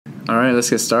All right, let's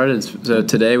get started. So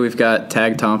today we've got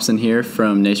Tag Thompson here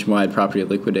from Nationwide Property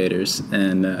Liquidators,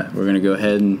 and we're going to go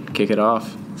ahead and kick it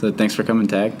off. So thanks for coming,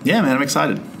 Tag. Yeah, man, I'm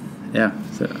excited. Yeah.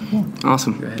 So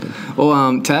awesome. Go ahead.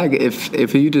 Well, Tag,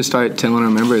 if you just start telling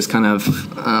our members kind of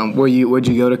where'd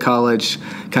you go to college,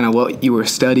 kind of what you were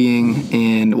studying,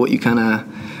 and what you kind of,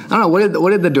 I don't know,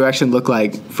 what did the direction look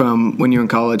like from when you were in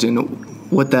college,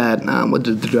 and what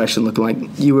did the direction look like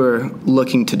you were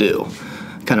looking to do?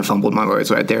 Kind of fumbled my words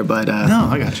right there, but no,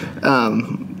 I got you.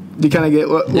 Do you kind of get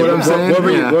what I'm saying? What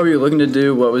were you looking to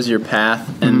do? What was your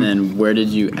path? And then where did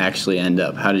you actually end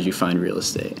up? How did you find real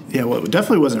estate? Yeah, well, it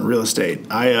definitely wasn't real estate.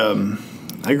 I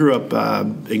grew up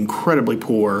incredibly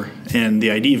poor, and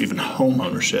the idea of even home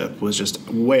ownership was just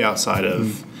way outside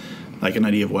of like an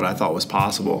idea of what I thought was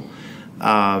possible.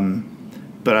 But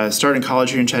I started in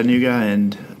college here in Chattanooga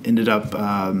and ended up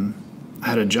I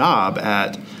had a job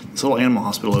at this little animal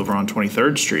hospital over on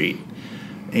 23rd Street,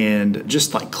 and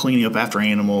just like cleaning up after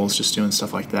animals, just doing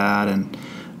stuff like that, and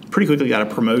pretty quickly got a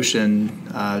promotion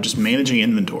just managing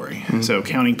inventory, so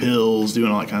counting pills,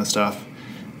 doing all that kind of stuff,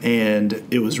 and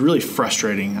it was really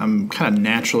frustrating. I'm kind of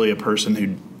naturally a person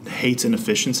who hates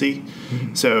inefficiency,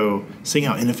 so seeing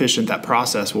how inefficient that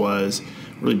process was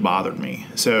really bothered me.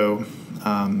 So,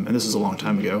 and this is a long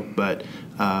time ago, but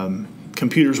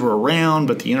computers were around,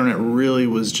 but the internet really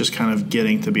was just kind of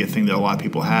getting to be a thing that a lot of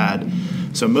people had.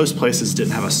 So most places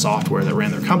didn't have a software that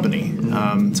ran their company.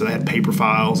 So they had paper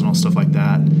files and all stuff like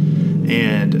that.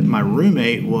 And my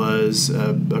roommate was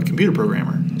a computer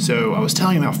programmer. So I was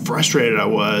telling him how frustrated I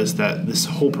was that this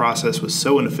whole process was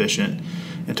so inefficient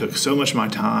and took so much of my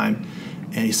time.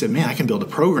 And he said, man, I can build a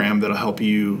program that'll help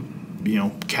you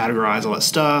categorize all that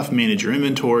stuff, manage your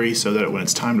inventory so that when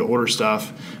it's time to order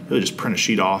stuff, really just print a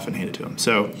sheet off and hand it to him.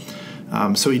 So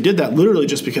he did that literally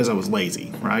just because I was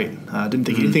lazy, right? I didn't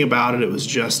think anything about it. It was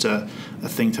just a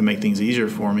thing to make things easier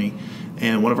for me.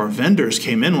 And one of our vendors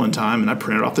came in one time, and I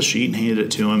printed off the sheet and handed it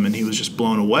to him, and he was just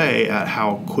blown away at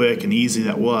how quick and easy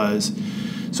that was.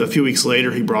 So a few weeks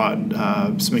later, he brought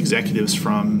some executives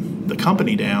from the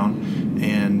company down,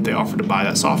 and they offered to buy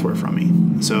that software from me.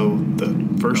 So the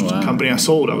first company I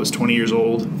sold, I was 20 years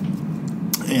old,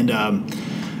 and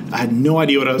I had no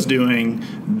idea what I was doing.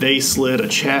 They slid a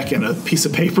check and a piece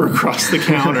of paper across the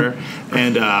counter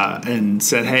and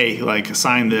said, hey, like,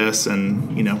 sign this,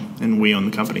 and we own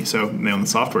the company. So they own the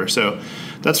software. So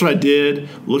that's what I did.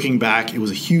 Looking back, it was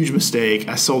a huge mistake.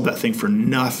 I sold that thing for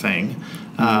nothing.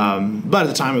 But at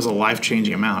the time, it was a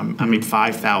life-changing amount. I made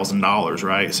 $5,000,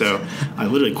 right? So I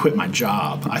literally quit my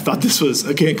job. I thought this was,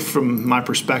 again, from my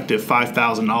perspective,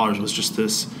 $5,000 was just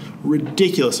this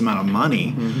ridiculous amount of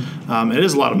money. It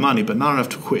is a lot of money, but not enough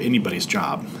to quit anybody's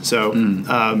job. So,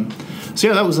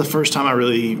 yeah, that was the first time I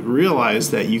really realized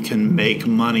that you can make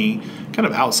money kind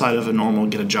of outside of a normal,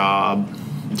 get a job,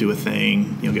 do a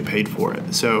thing, get paid for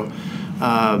it. So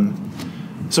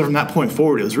from that point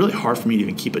forward, it was really hard for me to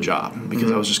even keep a job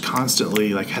because I was just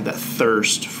constantly had that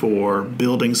thirst for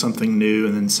building something new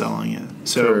and then selling it.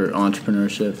 So for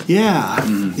entrepreneurship. Yeah.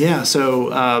 Yeah.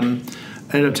 So I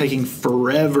ended up taking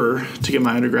forever to get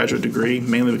my undergraduate degree,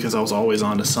 mainly because I was always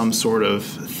on to some sort of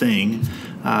thing.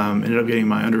 Ended up getting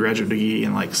my undergraduate degree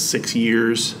in 6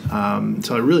 years.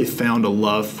 So I really found a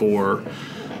love for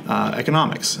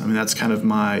economics. I mean, that's kind of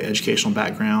my educational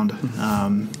background.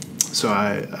 So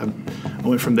I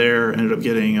went from there, ended up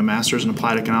getting a master's in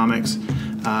applied economics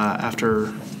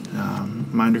after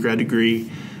my undergrad degree,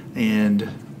 and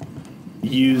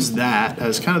used that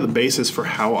as kind of the basis for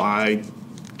how I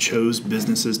chose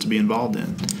businesses to be involved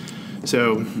in.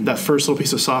 So that first little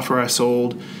piece of software I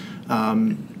sold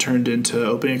turned into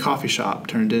opening a coffee shop,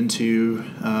 turned into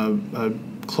a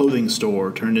clothing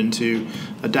store, turned into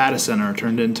a data center,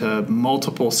 turned into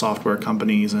multiple software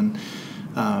companies, and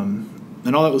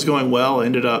all that was going well.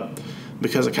 Ended up,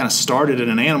 because I kind of started in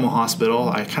an animal hospital,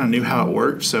 I kind of knew how it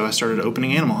worked, so I started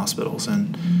opening animal hospitals.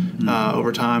 And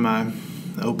over time, I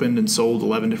opened and sold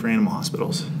 11 different animal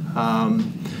hospitals.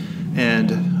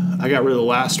 And I got rid of the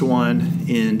last one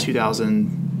in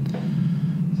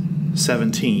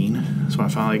 2017. That's when I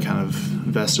finally kind of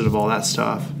vested of all that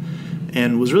stuff,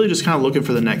 and was really just kind of looking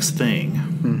for the next thing.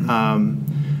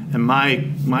 And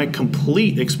my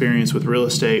complete experience with real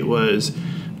estate was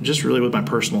just really with my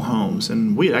personal homes.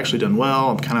 And we had actually done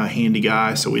well. I'm kind of a handy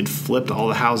guy, so we'd flipped all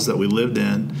the houses that we lived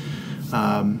in,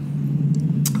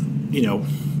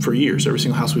 for years. Every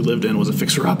single house we lived in was a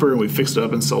fixer-upper, and we fixed it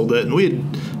up and sold it. And we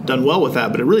had done well with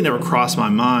that, but it really never crossed my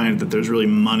mind that there's really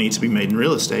money to be made in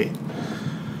real estate.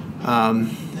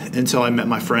 Until I met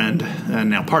my friend and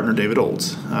now partner, David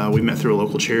Olds. We met through a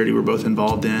local charity we're both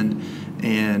involved in,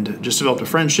 and just developed a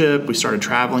friendship. We started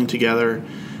traveling together,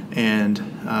 and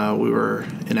we were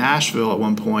in Asheville at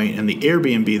one point, and the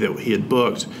Airbnb that he had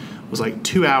booked was like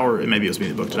 2 hours, maybe it was me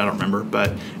that booked it, I don't remember,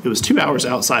 but it was 2 hours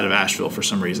outside of Asheville for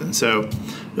some reason. So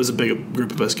it was a big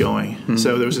group of us going. Mm-hmm.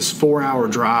 So there was this 4-hour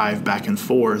drive back and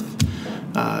forth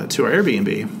to our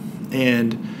Airbnb.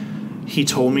 And he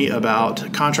told me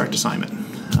about contract assignment,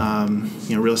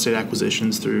 real estate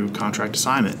acquisitions through contract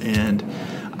assignment. And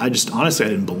I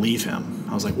didn't believe him.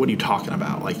 I was like, what are you talking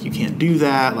about? Like, you can't do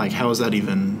that. Like, how is that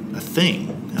even a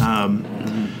thing?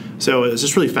 So I was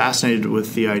just really fascinated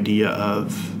with the idea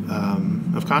of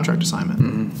contract assignment.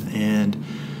 Mm-hmm. And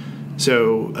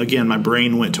so, again, my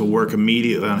brain went to work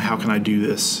immediately on how can I do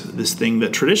this thing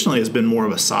that traditionally has been more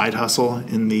of a side hustle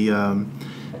in the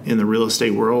real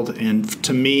estate world. And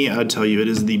to me, I'd tell you, it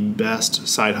is the best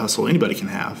side hustle anybody can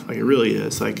have. Like, it really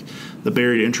is. Like, the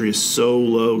barrier to entry is so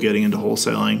low getting into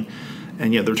wholesaling,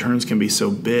 and yet the returns can be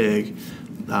so big.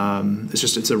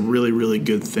 It's a really, really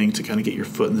good thing to kind of get your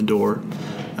foot in the door.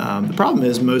 The problem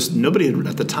is nobody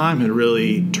at the time had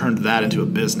really turned that into a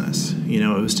business. It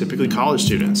was typically college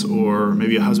students or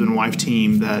maybe a husband and wife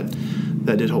team that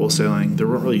did wholesaling. There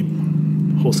weren't really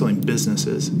wholesaling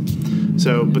businesses.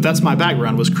 So, but that's my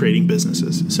background, was creating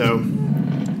businesses. So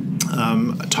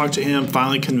I talked to him,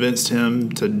 finally convinced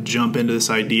him to jump into this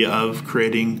idea of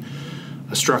creating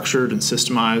a structured and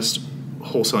systemized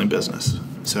wholesaling business.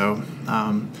 So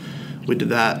we did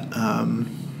that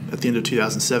at the end of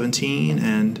 2017,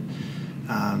 and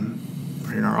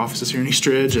we're in our offices here in East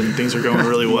Ridge, and things are going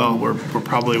really well. We're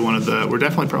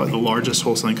definitely probably the largest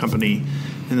wholesaling company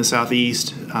in the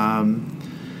Southeast.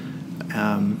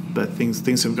 But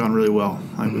things have gone really well.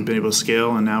 Like, we've been able to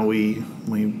scale, and now we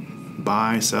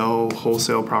buy, sell,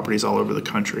 wholesale properties all over the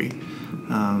country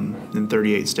in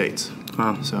 38 states.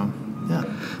 Wow. So, yeah.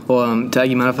 Well, Tag,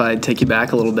 you mind if I take you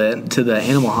back a little bit to the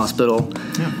animal hospital?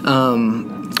 Yeah.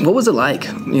 What was it like,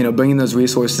 bringing those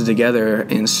resources together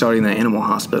and starting the animal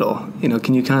hospital?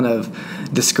 Can you kind of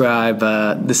describe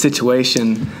the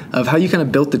situation of how you kind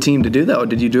of built the team to do that? Or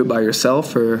did you do it by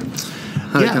yourself, or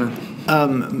how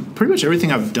pretty much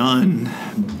everything I've done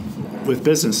with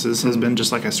businesses has been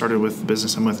just like I started with the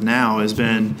business I'm with now, has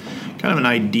been kind of an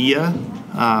idea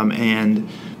and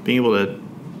being able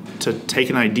to take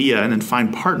an idea and then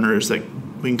find partners that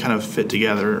we can kind of fit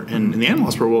together. And in the animal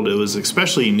hospital world, it was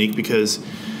especially unique because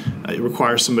it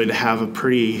requires somebody to have a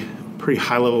pretty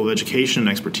high level of education and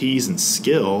expertise and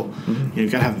skill. Mm-hmm.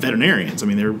 You've got to have veterinarians. I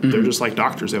mean, they're just like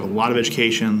doctors. They have a lot of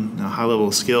education, a high level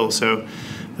of skill. So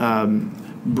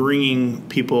bringing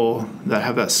people that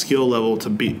have that skill level to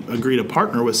agree to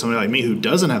partner with somebody like me who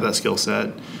doesn't have that skill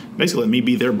set, basically let me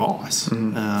be their boss,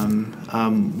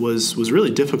 was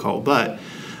really difficult. But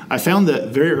I found that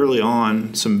very early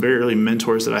on, some very early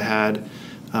mentors that I had,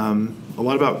 a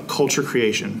lot about culture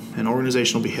creation and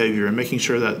organizational behavior and making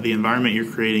sure that the environment you're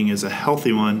creating is a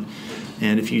healthy one.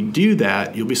 And if you do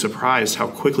that, you'll be surprised how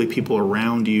quickly people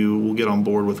around you will get on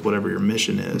board with whatever your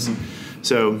mission is. Mm-hmm.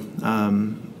 So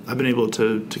I've been able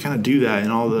to kind of do that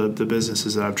in all the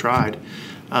businesses that I've tried.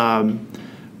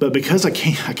 But because I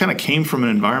kind of came from an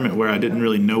environment where I didn't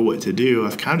really know what to do,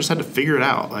 I've kind of just had to figure it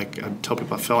out. Like, I tell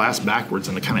people, I fell ass backwards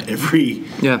into kind of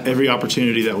every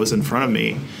opportunity that was in front of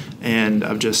me. And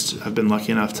I've been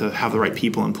lucky enough to have the right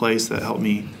people in place that help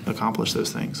me accomplish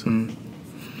those things. Mm.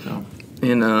 So.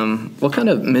 And what kind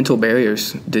of mental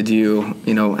barriers did you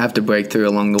have to break through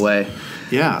along the way?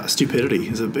 Yeah, stupidity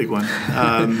is a big one.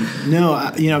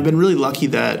 I've been really lucky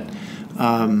that,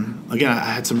 again, I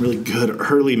had some really good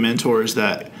early mentors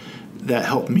that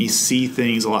helped me see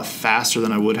things a lot faster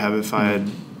than I would have if I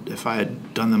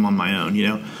had done them on my own.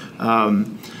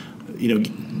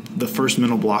 The first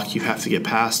mental block you have to get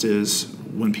past is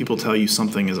when people tell you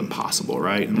something is impossible,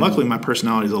 right? And luckily, my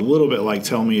personality is a little bit like,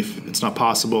 tell me if it's not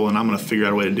possible, and I'm going to figure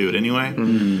out a way to do it anyway.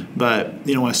 Mm-hmm. But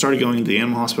when I started going into the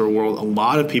animal hospital world, a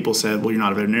lot of people said, well, you're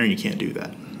not a veterinarian, you can't do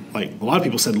that. Like, a lot of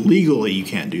people said legally you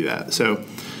can't do that. So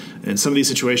in some of these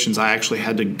situations, I actually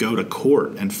had to go to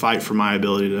court and fight for my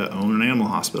ability to own an animal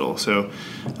hospital. So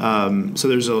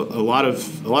there's a lot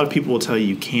of people will tell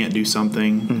you can't do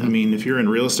something. Mm-hmm. I mean, if you're in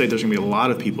real estate, there's going to be a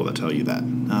lot of people that tell you that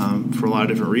for a lot of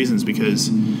different reasons. Because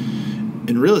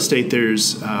in real estate,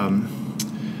 there's a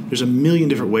million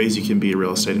different ways you can be a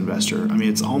real estate investor. I mean,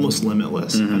 it's almost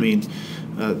limitless. Mm-hmm. I mean,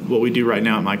 what we do right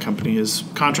now at my company is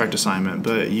contract assignment,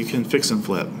 but you can fix and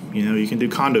flip. You can do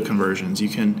condo conversions. You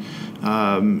can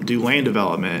do land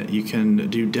development. You can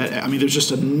do debt. I mean, there's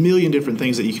just a million different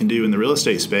things that you can do in the real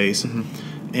estate space.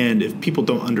 Mm-hmm. And if people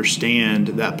don't understand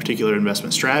that particular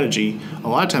investment strategy, a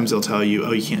lot of times they'll tell you,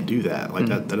 oh, you can't do that. Like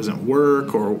that doesn't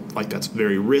work, or like that's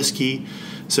very risky.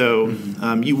 So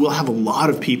you will have a lot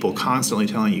of people constantly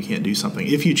telling you can't do something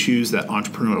if you choose that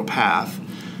entrepreneurial path.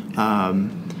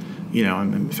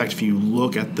 In fact, if you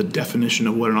look at the definition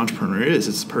of what an entrepreneur is,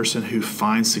 it's a person who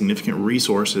finds significant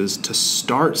resources to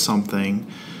start something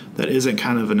that isn't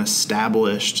kind of an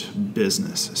established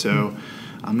business. So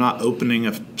I'm not opening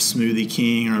a Smoothie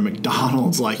King or a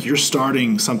McDonald's. Like, you're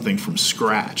starting something from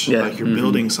scratch. Yeah. Like, you're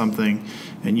building something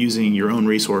and using your own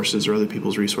resources or other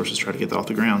people's resources to try to get that off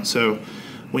the ground. So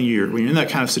when you're in that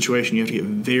kind of situation, you have to get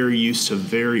very used to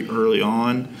very early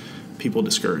on people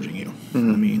discouraging you. I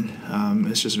mean,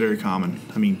 it's just very common.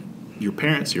 I mean, your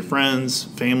parents, your friends,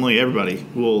 family, everybody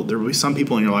there will be some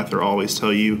people in your life that will always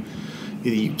tell you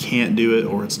either you can't do it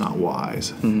or it's not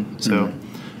wise. So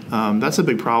that's a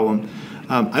big problem.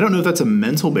 I don't know if that's a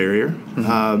mental barrier.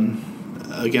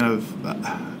 Again,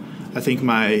 I think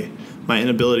my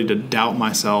inability to doubt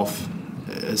myself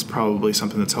is probably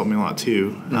something that's helped me a lot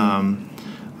too.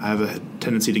 I have a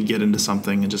tendency to get into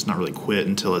something and just not really quit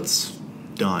until it's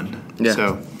done. Yeah.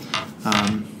 So,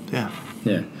 yeah.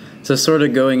 Yeah. So sort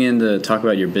of going into talk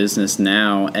about your business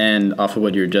now, and off of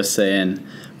what you were just saying,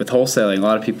 with wholesaling, a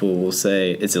lot of people will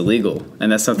say it's illegal.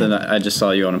 And that's something that I just saw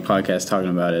you on a podcast talking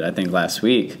about it, I think last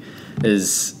week,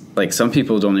 is like some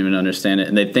people don't even understand it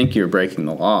and they think you're breaking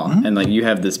the law. And like you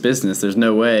have this business, there's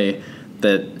no way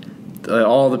that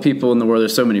all the people in the world,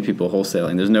 there's so many people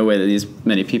wholesaling, there's no way that these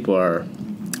many people are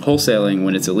wholesaling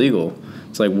when it's illegal.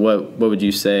 It's like what would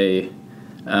you say?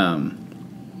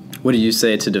 What do you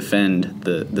say to defend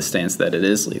the stance that it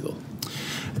is legal?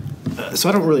 So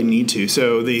I don't really need to.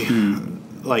 So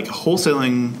like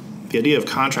wholesaling, the idea of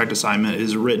contract assignment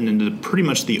is written into pretty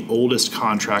much the oldest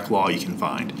contract law you can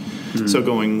find. So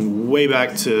going way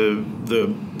back to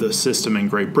the system in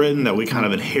Great Britain that we kind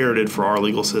of inherited for our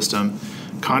legal system,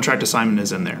 contract assignment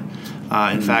is in there.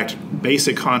 In fact,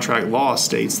 basic contract law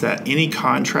states that any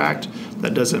contract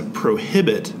that doesn't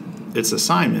prohibit its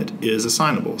assignment is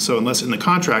assignable. So unless in the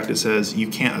contract it says you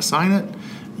can't assign it,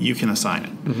 you can assign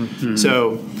it.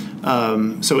 So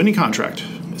any contract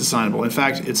is assignable. In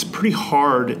fact, it's pretty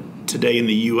hard today in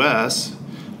the U.S.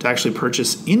 to actually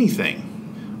purchase anything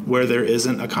where there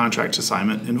isn't a contract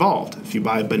assignment involved. If you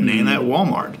buy a banana at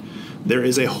Walmart, there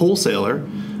is a wholesaler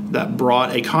that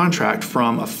brought a contract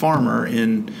from a farmer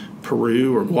in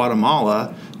Peru or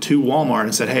Guatemala to Walmart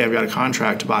and said, hey, I've got a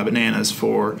contract to buy bananas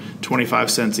for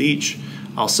 25 cents each.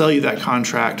 I'll sell you that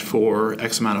contract for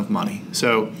X amount of money.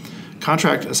 So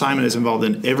contract assignment is involved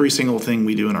in every single thing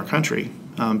we do in our country.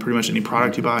 Pretty much any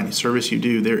product you buy, any service you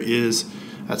do, there is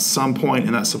at some point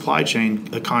in that supply chain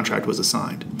a contract was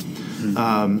assigned.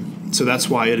 So that's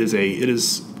why it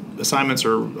is assignments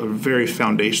are a very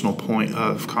foundational point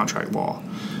of contract law.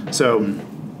 So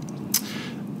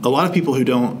a lot of people who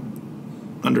don't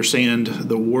understand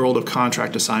the world of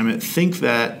contract assignment think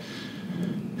that,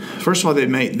 first of all, they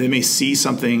may see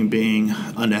something being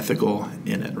unethical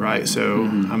in it, right? So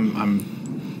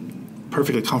I'm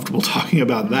perfectly comfortable talking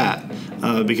about that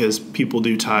because people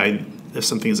do tie if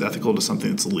something is ethical to something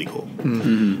that's illegal.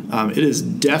 It is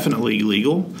definitely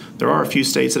legal. There are a few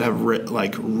states that have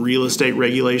real estate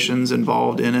regulations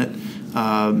involved in it.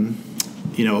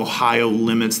 Ohio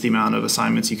limits the amount of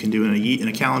assignments you can do in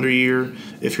a calendar year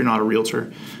if you're not a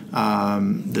realtor.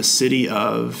 The city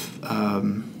of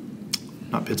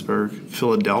not Pittsburgh,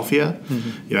 Philadelphia,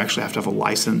 you actually have to have a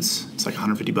license. It's like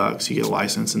 $150. You get a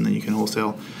license and then you can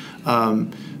wholesale.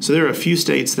 So there are a few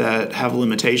states that have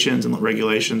limitations and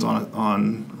regulations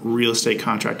on real estate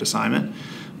contract assignment.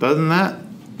 But other than that,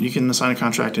 you can assign a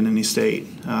contract in any state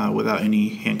without any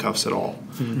handcuffs at all.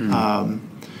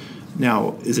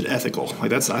 Now, is it ethical? I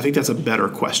think that's a better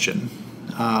question.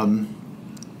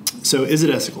 So is it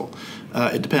ethical?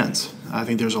 It depends. I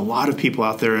think there's a lot of people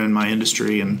out there in my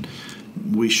industry, and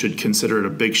we should consider it a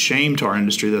big shame to our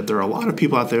industry that there are a lot of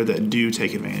people out there that do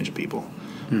take advantage of people.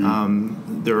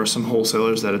 There are some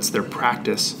wholesalers that it's their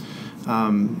practice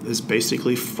is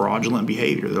basically fraudulent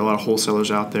behavior. There are a lot of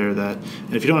wholesalers out there that,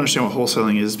 and if you don't understand what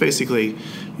wholesaling is, basically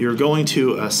you're going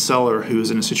to a seller who is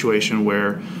in a situation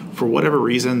where, for whatever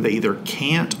reason, they either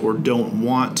can't or don't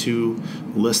want to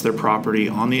list their property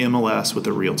on the MLS with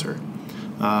a realtor.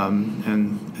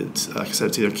 And it's, like I said,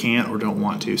 it's either can't or don't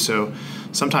want to. So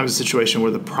sometimes a situation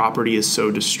where the property is so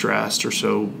distressed or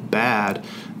so bad,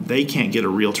 they can't get a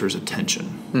realtor's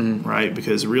attention, right?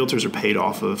 Because realtors are paid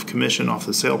off of commission, off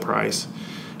the sale price.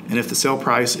 And if the sale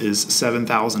price is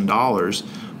 $7,000,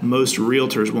 most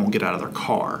realtors won't get out of their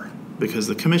car because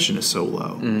the commission is so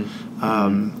low.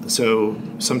 So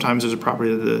sometimes there's a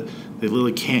property that they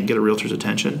literally can't get a realtor's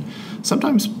attention.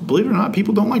 Sometimes, believe it or not,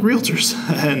 people don't like realtors,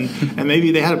 and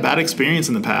maybe they had a bad experience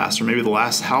in the past, or maybe the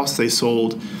last house they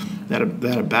sold, they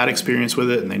had a bad experience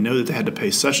with it, and they know that they had to pay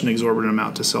such an exorbitant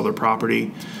amount to sell their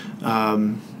property.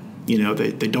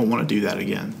 They don't want to do that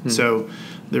again. So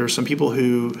there are some people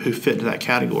who fit into that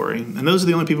category, and those are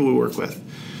the only people we work with.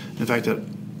 In fact,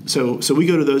 so we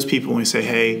go to those people and we say,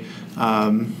 hey,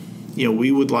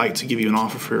 we would like to give you an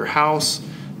offer for your house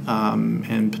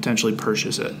and potentially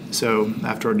purchase it. So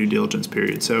after our due diligence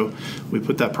period, so we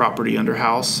put that property under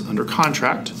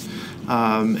contract,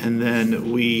 and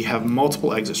then we have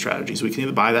multiple exit strategies. We can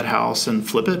either buy that house and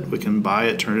flip it. We can buy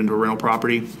it, turn it into a rental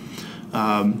property.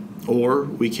 Or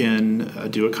we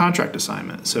can do a contract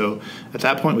assignment. So at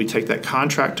that point, we take that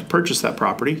contract to purchase that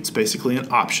property. It's basically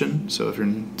an option. So if you're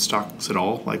in stocks at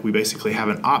all, we basically have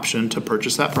an option to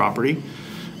purchase that property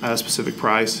at a specific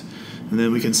price. And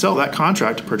then we can sell that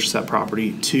contract to purchase that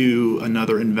property to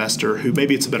another investor who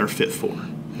maybe it's a better fit for.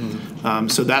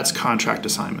 So that's contract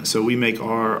assignment. So we make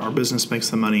our business makes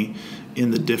the money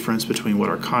in the difference between what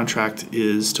our contract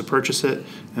is to purchase it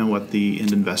and what the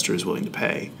end investor is willing to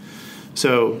pay.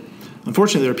 So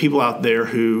unfortunately, there are people out there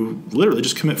who literally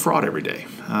just commit fraud every day.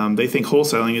 They think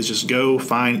wholesaling is just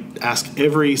ask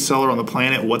every seller on the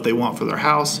planet what they want for their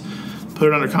house, put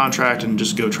it under contract, and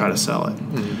just go try to sell it.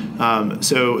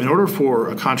 So in order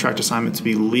for a contract assignment to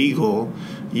be legal,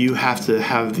 you have to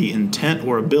have the intent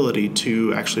or ability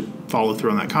to actually follow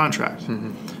through on that contract.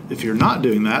 If you're not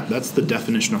doing that, that's the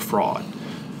definition of fraud.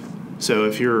 So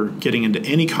if you're getting into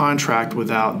any contract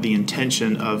without the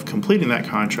intention of completing that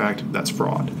contract, that's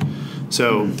fraud.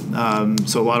 So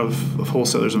a lot of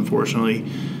wholesalers, unfortunately,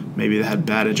 maybe they had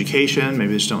bad education,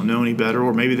 maybe they just don't know any better,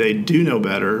 or maybe they do know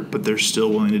better, but they're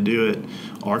still willing to do it,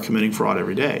 are committing fraud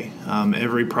every day.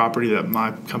 Every property that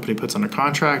my company puts under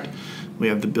contract, we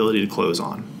have the ability to close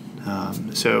on.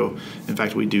 So, in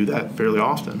fact, we do that fairly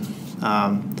often.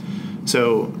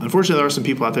 So unfortunately, there are some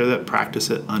people out there that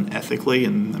practice it unethically,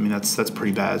 and I mean that's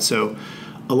pretty bad. So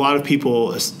a lot of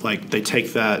people they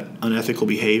take that unethical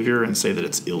behavior and say that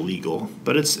it's illegal,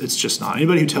 but it's just not.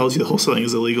 Anybody who tells you the wholesaling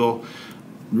is illegal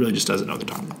really just doesn't know what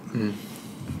they're talking about.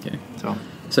 Okay.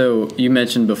 So you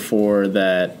mentioned before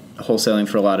that wholesaling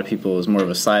for a lot of people is more of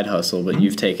a side hustle, but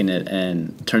you've taken it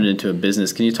and turned it into a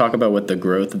business. Can you talk about what the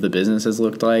growth of the business has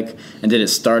looked like? And did it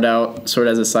start out sort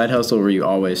of as a side hustle, or were you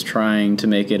always trying to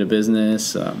make it a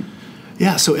business?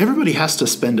 Yeah, so everybody has to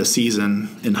spend a season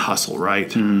in hustle,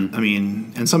 right? I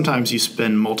mean, and sometimes you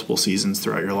spend multiple seasons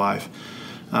throughout your life.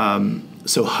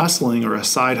 So hustling or a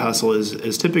side hustle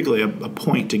is typically a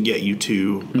point to get you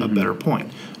to a better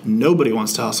point. Nobody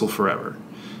wants to hustle forever.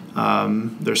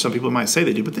 There's some people who might say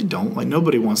they do, but they don't.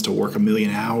 Nobody wants to work 1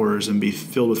 million hours and be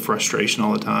filled with frustration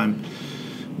all the time.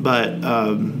 But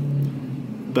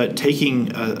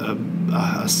taking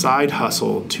a side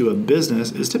hustle to a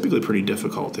business is typically pretty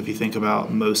difficult. If you think about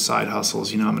most side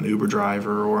hustles, I'm an Uber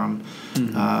driver or I'm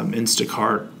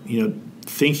Instacart.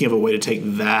 Thinking of a way to take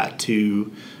that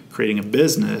to creating a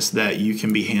business that you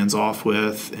can be hands off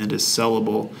with and is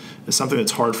sellable is something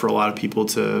that's hard for a lot of people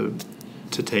to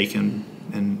take and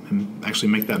actually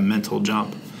make that mental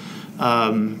jump.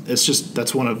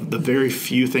 That's one of the very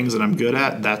few things that I'm good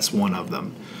at. That's one of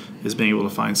them, is being able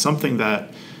to find something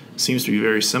that seems to be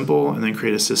very simple and then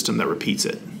create a system that repeats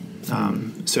it.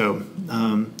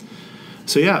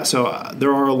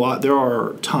 There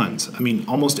are tons. I mean,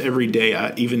 almost every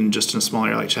day, even just in a small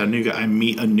area like Chattanooga, I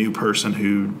meet a new person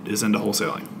who is into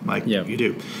wholesaling, you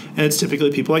do. And it's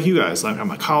typically people like you guys. Like I'm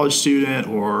a college student,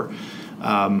 or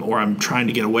I'm trying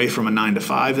to get away from a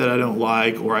 9-to-5 that I don't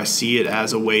like, or I see it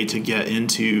as a way to get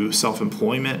into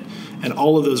self-employment. And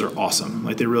all of those are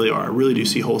awesome. They really are. I really do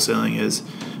see wholesaling as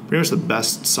pretty much the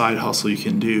best side hustle you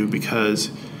can do,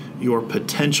 because your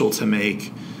potential to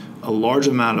make a large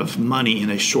amount of money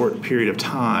in a short period of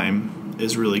time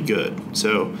is really good.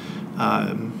 So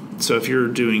if you're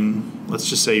doing, let's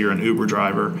just say you're an Uber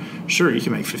driver, sure, you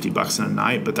can make $50 in a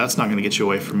night, but that's not going to get you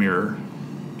away from your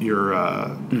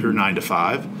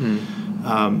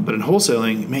 9-to-5. But in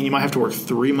wholesaling, man, you might have to work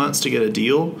 3 months to get a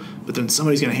deal, but then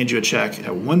somebody's going to hand you a check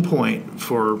at one point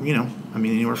for,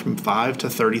 anywhere from $5,000 to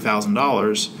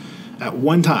 $30,000 at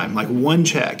one time, one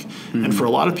check. And for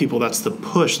a lot of people, that's the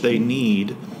push they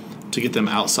need to get them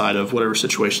outside of whatever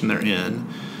situation they're in.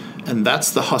 And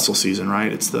that's the hustle season, right?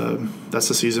 That's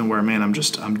the season where, man, I'm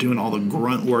doing all the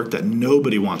grunt work that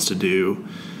nobody wants to do.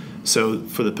 So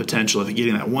for the potential of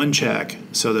getting that one check,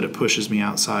 so that it pushes me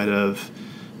outside of,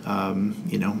 my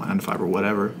 9-to-5 or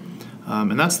whatever.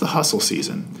 And that's the hustle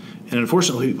season. And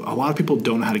unfortunately, a lot of people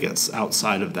don't know how to get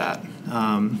outside of that.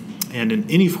 And in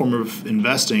any form of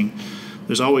investing,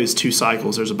 there's always two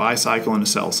cycles. There's a buy cycle and a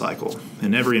sell cycle.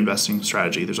 In every investing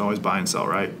strategy, there's always buy and sell,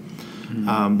 right?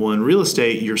 Well, in real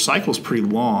estate, your cycle's pretty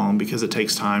long because it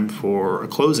takes time for a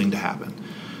closing to happen.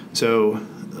 So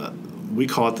we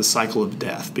call it the cycle of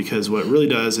death, because what it really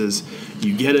does is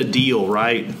you get a deal,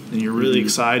 right? And you're really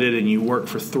excited, and you work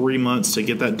for 3 months to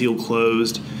get that deal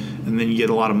closed, and then you get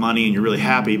a lot of money and you're really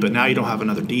happy, but now you don't have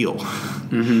another deal.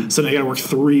 So now you got to work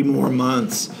 3 more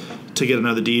months to get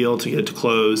another deal, to get it to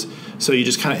close. So you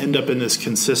just kind of end up in this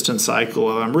consistent cycle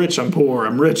of I'm rich, I'm poor,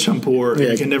 I'm rich, I'm poor. And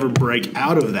you can never break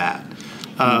out of that.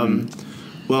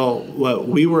 Well, what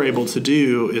we were able to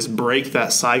do is break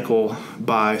that cycle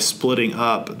by splitting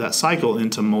up that cycle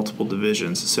into multiple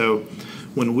divisions. So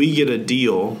when we get a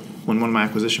deal, when one of my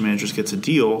acquisition managers gets a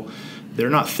deal, they're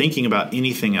not thinking about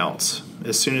anything else.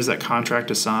 As soon as that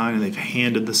contract is signed and they've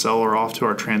handed the seller off to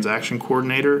our transaction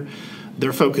coordinator,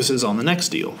 their focus is on the next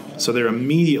deal. So they're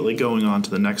immediately going on to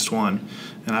the next one.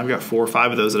 And I've got 4 or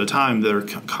 5 of those at a time that are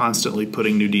constantly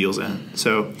putting new deals in.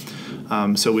 So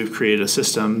we've created a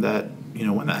system that,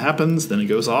 when that happens, then it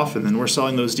goes off, and then we're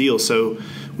selling those deals. So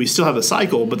we still have a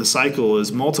cycle, but the cycle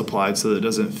is multiplied so that it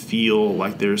doesn't feel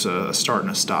like there's a start and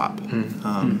a stop.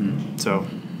 So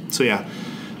yeah,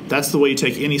 that's the way you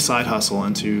take any side hustle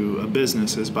into a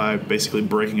business, is by basically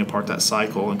breaking apart that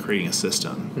cycle and creating a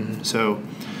system. So,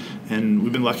 and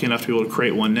we've been lucky enough to be able to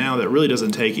create one now that really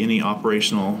doesn't take any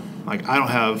operational, like I don't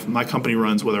have, my company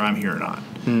runs whether I'm here or not.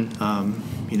 And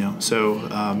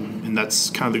that's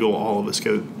kind of the goal all of us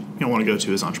want to go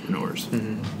to as entrepreneurs.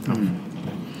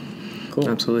 Cool.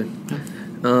 Absolutely.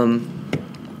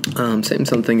 Saying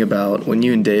something about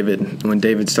when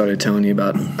David started telling you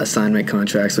about assignment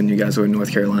contracts when you guys were in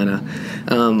North Carolina.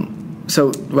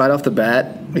 So right off the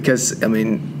bat, because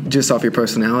just off your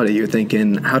personality, you're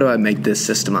thinking, how do I make this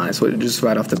systemized? Just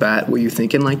right off the bat, were you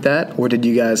thinking like that, or did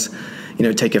you guys,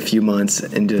 take a few months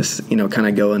and just kind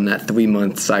of go in that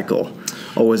 3-month cycle,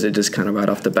 or was it just kind of right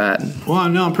off the bat? Well,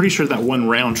 no, I'm pretty sure that one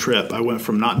round trip, I went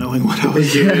from not knowing what I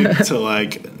was doing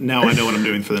to now I know what I'm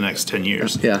doing for the next 10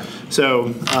 years. Yeah.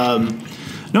 So,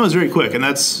 no, it was very quick, and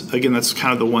that's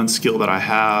kind of the one skill that I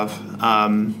have,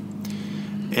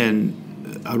 and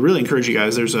I really encourage you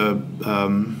guys. There's I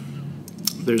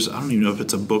don't even know if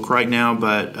it's a book right now,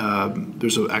 but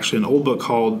there's actually an old book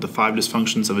called The 5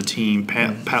 Dysfunctions of a Team.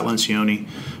 Pat Lencioni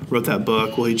wrote that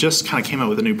book. Well, he just kind of came out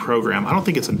with a new program. I don't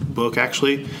think it's a book,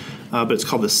 actually, but it's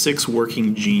called The 6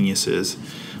 Working Geniuses.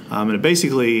 And it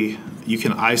basically, you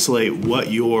can isolate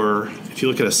if you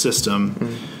look at a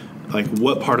system, like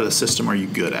what part of the system are you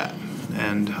good at?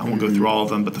 And I won't go through all of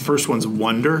them, but the first one's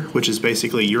wonder, which is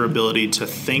basically your ability to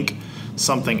think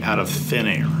something out of thin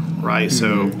air, right?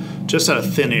 So just out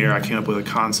of thin air, I came up with a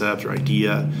concept or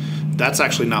idea. That's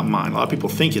actually not mine. A lot of people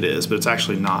think it is, but it's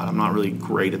actually not. I'm not really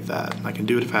great at that. I can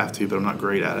do it if I have to, but I'm not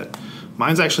great at it.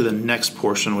 Mine's actually the next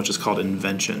portion, which is called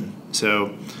invention. So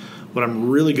what I'm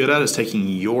really good at is taking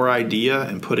your idea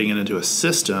and putting it into a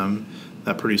system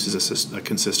that produces a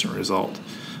consistent result.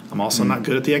 I'm also not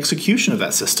good at the execution of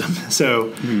that system.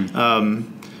 So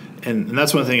And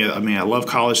that's one thing. I love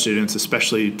college students,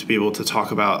 especially to be able to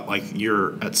talk about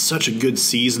you're at such a good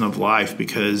season of life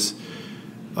because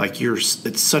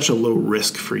it's such a low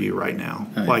risk for you right now.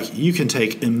 Right. You can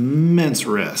take immense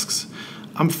risks.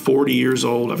 I'm 40 years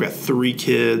old. I've got 3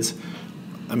 kids.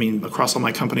 Across all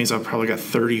my companies, I've probably got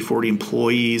 30, 40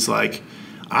 employees.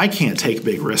 I can't take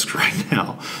big risks right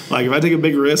now. If I take a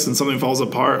big risk and something falls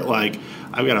apart,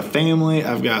 I've got a family,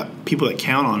 I've got people that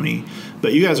count on me.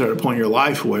 But you guys are at a point in your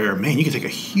life where, man, you can take a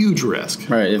huge risk.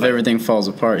 Right. If everything falls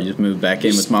apart, you just move back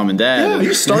in with mom and dad. Yeah, you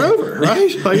just start over,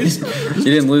 right? You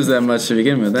didn't lose that much to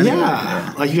begin with. Anyway.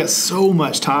 Yeah. You got so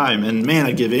much time. And, man,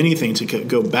 I'd give anything to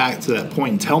go back to that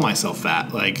point and tell myself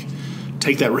that.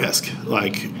 Take that risk.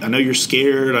 I know you're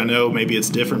scared. I know maybe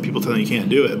it's different. People telling you can't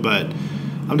do it. But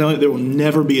I'm telling you, there will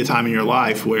never be a time in your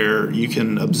life where you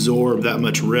can absorb that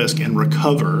much risk and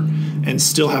recover and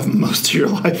still have most of your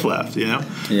life left, Yeah.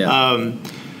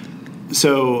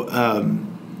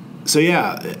 So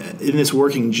yeah, in this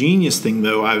working genius thing,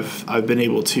 though, I've been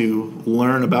able to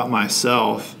learn about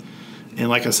myself, and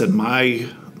like I said,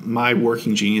 my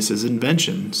working genius is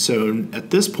invention. So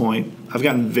at this point, I've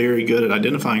gotten very good at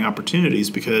identifying opportunities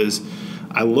because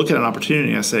I look at an opportunity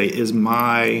and I say, is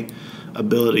my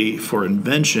ability for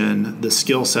invention the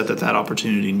skill set that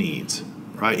opportunity needs?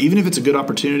 Right? Even if it's a good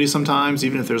opportunity sometimes,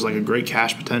 even if there's a great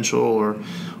cash potential or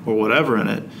whatever in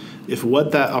it, if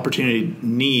what that opportunity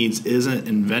needs isn't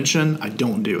invention, I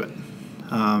don't do it.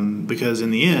 because in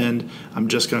the end, I'm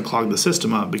just going to clog the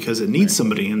system up because it needs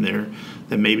somebody in there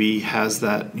that maybe has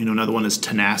that. Another one is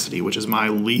tenacity, which is my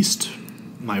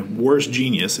worst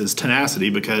genius is tenacity,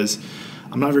 because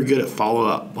I'm not very good at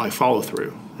follow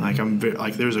through.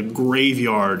 There's a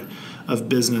graveyard of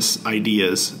business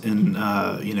ideas and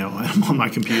on my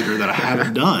computer that I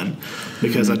haven't done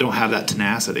because I don't have that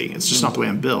tenacity. It's just not the way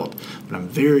I'm built. But I'm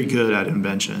very good at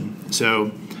invention.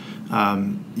 So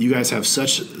you guys have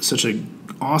such a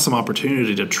awesome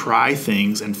opportunity to try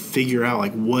things and figure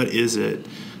out what is it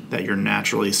that you're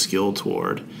naturally skilled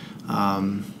toward.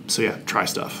 Try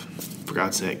stuff. For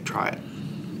God's sake, try it.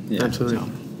 Yeah, absolutely.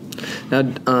 Now,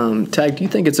 Tag, do you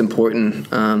think it's important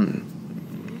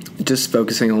just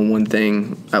focusing on one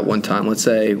thing at one time? Let's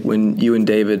say when you and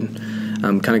David,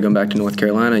 kind of going back to North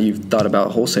Carolina, you've thought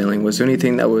about wholesaling. Was there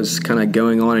anything that was kind of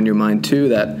going on in your mind too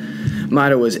that might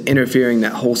have was interfering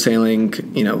that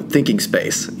wholesaling, thinking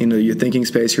space, your thinking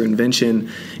space, your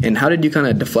invention, and how did you kind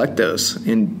of deflect those?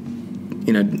 And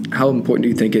how important do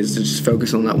you think it is to just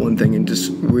focus on that one thing and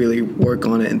just really work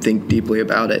on it and think deeply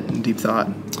about it and deep thought?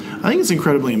 I think it's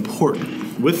incredibly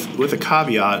important with a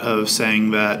caveat of saying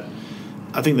that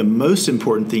I think the most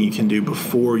important thing you can do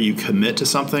before you commit to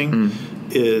something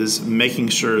is making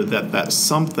sure that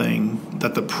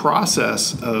the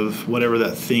process of whatever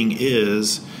that thing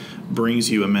is brings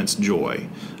you immense joy,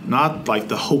 not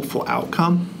the hopeful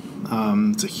outcome.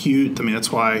 It's a huge,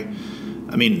 that's why,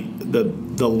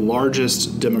 the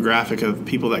largest demographic of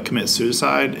people that commit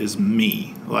suicide is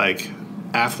me,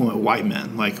 affluent white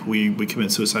men. We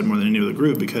commit suicide more than any other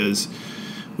group because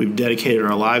we've dedicated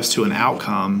our lives to an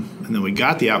outcome, and then we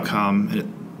got the outcome, and it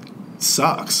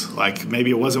sucks. Maybe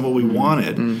it wasn't what we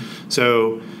wanted.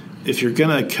 So if you're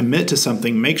going to commit to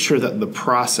something, make sure that the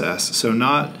process, so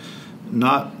not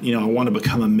I want to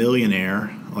become a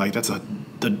millionaire. That's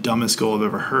the dumbest goal I've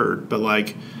ever heard. But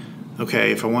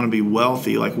okay, if I want to be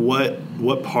wealthy,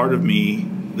 what part of me,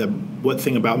 what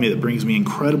thing about me that brings me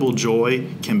incredible joy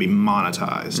can be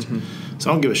monetized? So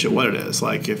I don't give a shit what it is.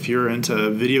 If you're into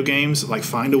video games,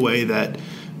 find a way that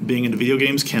being into video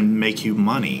games can make you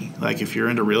money. If you're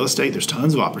into real estate, there's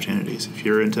tons of opportunities. If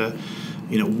you're into,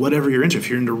 whatever you're into, if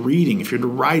you're into reading, if you're into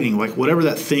writing, whatever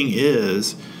that thing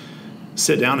is,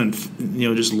 sit down and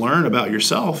just learn about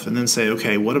yourself and then say,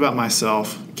 okay, what about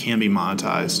myself can be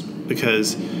monetized?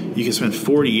 Because you can spend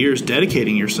 40 years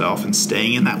dedicating yourself and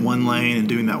staying in that one lane and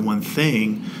doing that one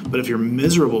thing, but if you're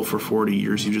miserable for 40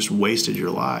 years, you just wasted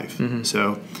your life.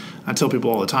 So I tell people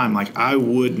all the time, I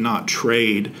would not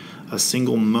trade a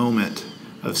single moment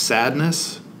of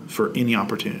sadness for any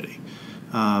opportunity.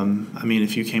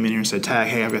 If you came in here and said, Tag,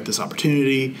 hey, I've got this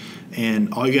opportunity,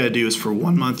 and all you got to do is for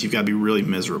 1 month, you've got to be really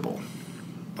miserable.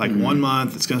 1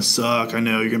 month, it's going to suck. I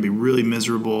know you're going to be really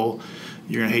miserable.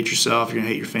 You're going to hate yourself. You're going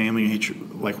to hate your family. You're going to hate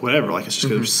your, whatever. It's just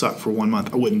going to suck for 1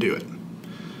 month. I wouldn't do it.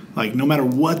 No matter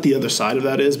what the other side of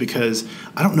that is, because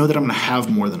I don't know that I'm going to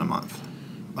have more than a month.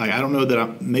 I don't know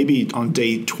that maybe on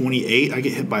day 28, I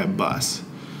get hit by a bus.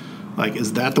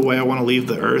 Is that the way I want to leave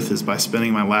the earth, is by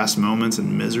spending my last moments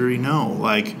in misery? No.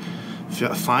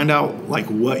 Find out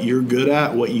what you're good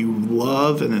at, what you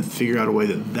love, and then figure out a way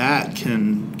that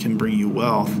can bring you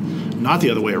wealth, not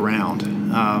the other way around.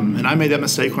 And I made that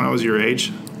mistake when I was your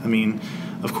age.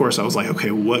 Of course, I was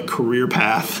okay, what career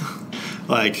path?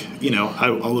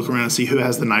 I'll look around and see who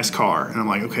has the nice car, and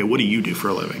I'm okay, what do you do for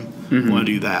a living? I want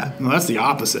to do that. No, that's the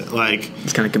opposite.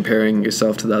 It's kind of comparing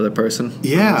yourself to the other person.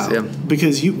 Yeah.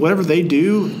 Because whatever they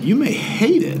do, you may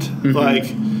hate it.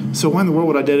 So why in the world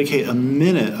would I dedicate a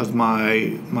minute of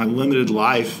my limited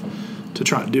life to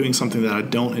doing something that I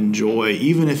don't enjoy,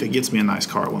 even if it gets me a nice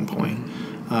car at one point?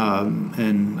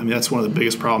 That's one of the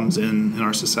biggest problems in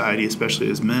our society, especially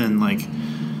as men.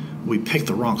 We pick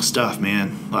the wrong stuff,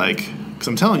 man. Because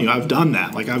I'm telling you, I've done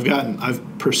that. I've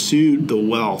pursued the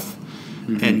wealth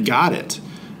and got it,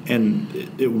 and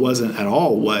it wasn't at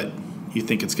all what you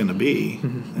think it's going to be.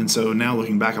 And so now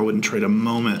looking back, I wouldn't trade a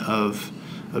moment of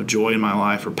joy in my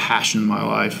life or passion in my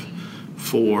life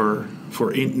for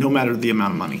no matter the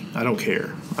amount of money. I don't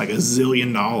care. $1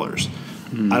 zillion.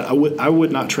 I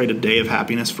would not trade a day of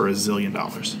happiness for $1 zillion,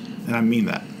 and I mean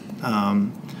that.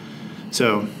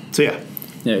 So yeah.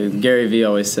 Yeah, Gary Vee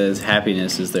always says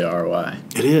happiness is the ROI.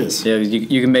 It is. Yeah,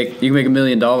 you can make $1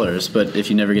 million, but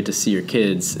if you never get to see your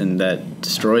kids and that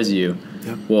destroys you,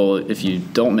 well, if you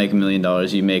don't make $1 million,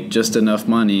 you make just enough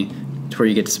money to where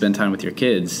you get to spend time with your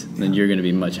kids, then you're going to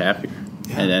be much happier,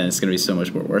 and then it's going to be so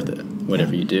much more worth it,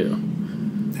 whatever you do.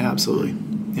 Yeah, absolutely.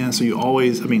 Yeah, so you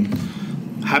always,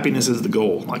 happiness is the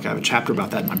goal. I have a chapter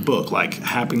about that in my book.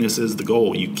 Happiness is the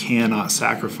goal. You cannot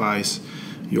sacrifice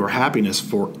your happiness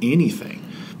for anything.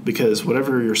 because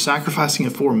whatever you're sacrificing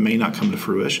it for may not come to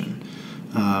fruition.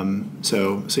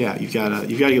 So yeah, you've got to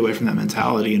get away from that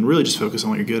mentality and really just focus on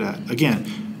what you're good at.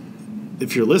 Again,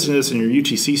 if you're listening to this and you're a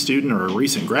UTC student or a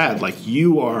recent grad, like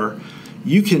you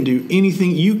can do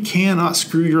anything. You cannot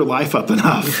screw your life up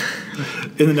enough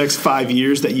in the next 5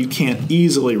 years that you can't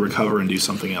easily recover and do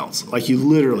something else. Like you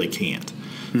literally can't.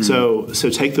 So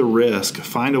take the risk.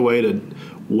 Find a way to,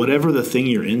 whatever the thing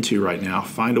you're into right now,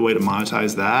 find a way to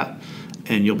monetize that,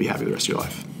 and you'll be happy the rest of your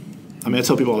life. I mean, I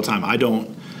tell people all the time, I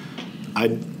don't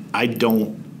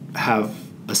have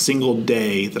a single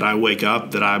day that I wake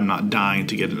up that I'm not dying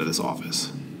to get into this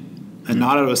office. And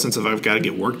not out of a sense of I've got to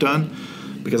get work done,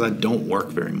 because I don't work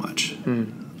very much.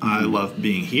 I love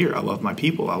being here. I love my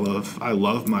people. I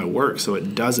love my work, so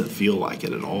it doesn't feel like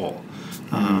it at all.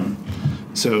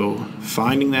 So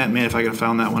finding that, man, if I could have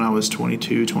found that when I was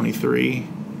 22, 23,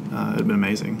 it'd have been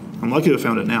amazing. I'm lucky to have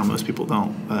found it now. Most people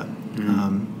don't, but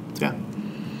yeah.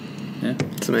 Yeah.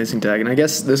 It's amazing, Dag. And I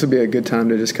guess this would be a good time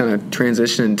to just kind of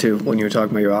transition into when you were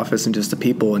talking about your office and just the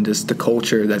people and just the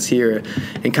culture that's here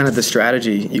and kind of the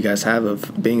strategy you guys have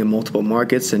of being in multiple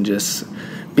markets and just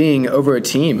being over a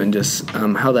team and just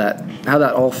how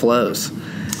that all flows.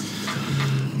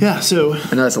 Yeah, so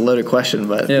I know that's a loaded question,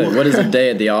 but Yeah, what does a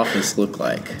day at the office look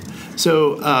like?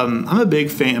 So I'm a big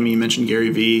fan. I mean, you mentioned Gary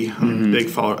Vee. I'm a big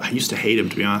follower. I used to hate him,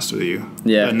 to be honest with you.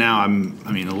 Yeah. But now I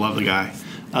love the guy.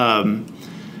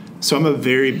 So I'm a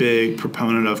very big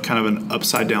proponent of kind of an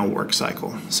upside down work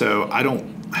cycle. So I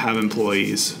don't have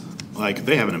employees like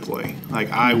they have an employee.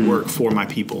 Like I work for my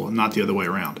people, not the other way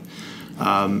around.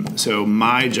 So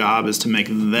my job is to make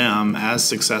them as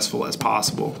successful as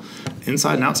possible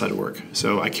inside and outside of work.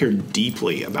 So I care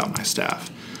deeply about my staff.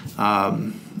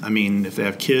 I mean, if they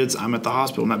have kids, I'm at the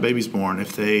hospital when that baby's born.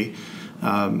 If they,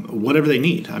 whatever they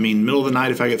need. I mean, middle of the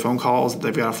night, if I get phone calls that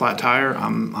they've got a flat tire,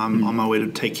 I'm on my way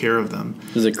to take care of them.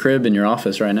 There's a crib in your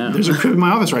office right now. There's a crib in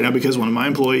my office right now because one of my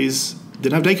employees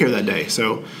didn't have daycare that day.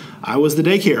 So I was the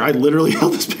daycare. I literally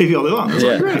held this baby all day long. It was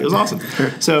great. It was awesome.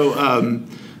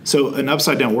 So an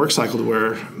upside down work cycle to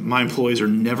where my employees are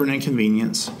never an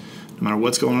inconvenience, no matter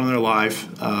what's going on in their life.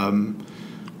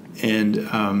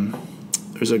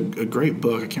 There's a great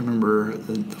book. I can't remember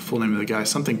the full name of the guy.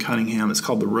 Something Cunningham. It's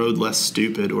called The Road Less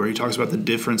Stupid, where he talks about the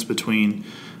difference between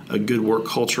a good work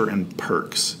culture and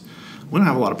perks. We don't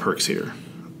have a lot of perks here.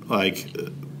 Like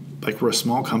we're a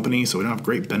small company, so we don't have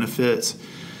great benefits.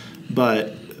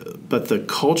 But the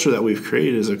culture that we've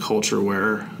created is a culture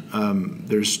where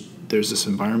there's this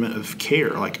environment of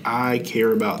care. Like I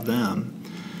care about them.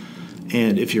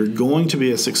 And if you're going to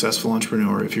be a successful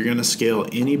entrepreneur, if you're going to scale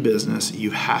any business,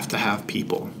 you have to have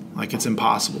people. Like it's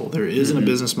impossible. There isn't a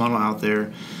business model out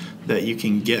there that you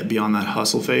can get beyond that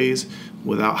hustle phase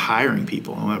without hiring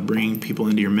people, without bringing people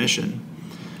into your mission.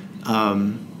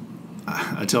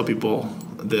 I tell people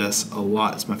this a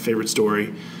lot. It's my favorite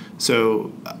story.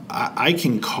 So I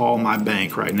can call my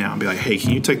bank right now and be like, hey,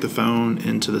 can you take the phone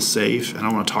into the safe and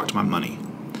I want to talk to my money.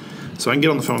 So I can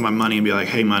get on the phone with my money and be like,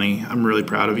 hey, money, I'm really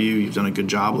proud of you. You've done a good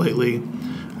job lately.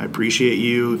 I appreciate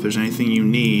you. If there's anything you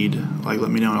need, like let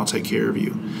me know and I'll take care of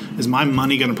you. Is my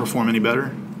money going to perform any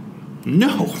better?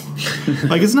 No.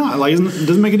 Like it's not. Like it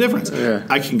doesn't make a difference. Yeah.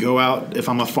 I can go out, if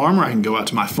I'm a farmer, I can go out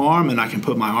to my farm and I can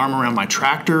put my arm around my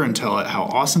tractor and tell it how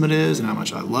awesome it is and how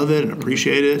much I love it and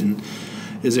appreciate it. And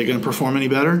is it going to perform any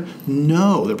better?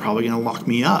 No. They're probably going to lock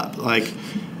me up. Like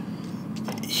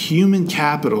human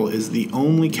capital is the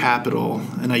only capital,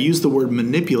 and I use the word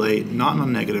manipulate, not in a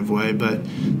negative way, but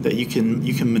that you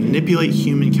can manipulate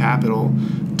human capital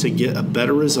to get a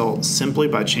better result simply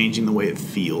by changing the way it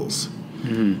feels.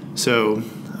 Mm-hmm. So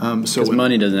because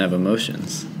money doesn't have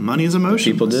emotions. Money is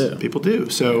emotion. People do.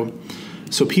 So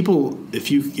people, if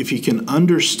you can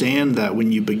understand that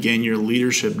when you begin your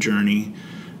leadership journey,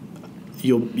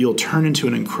 you'll turn into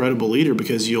an incredible leader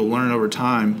because you'll learn over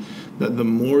time that the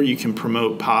more you can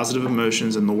promote positive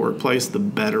emotions in the workplace, the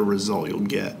better result you'll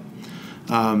get.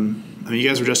 I mean, you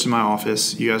guys were just in my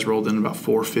office. You guys rolled in about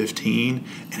 4:15,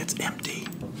 and it's empty.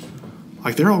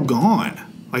 Like, they're all gone.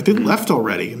 Like, they left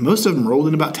already. Most of them rolled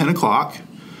in about 10 o'clock,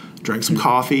 drank some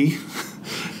coffee,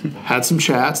 had some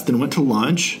chats, then went to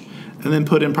lunch, and then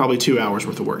put in probably 2 hours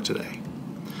worth of work today.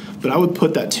 But I would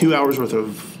put that 2 hours worth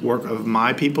of work of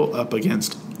my people up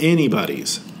against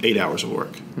anybody's 8 hours of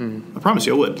work. I promise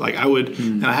you I would. Like I would,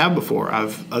 and I have before.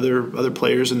 I've other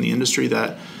players in the industry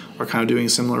that are kind of doing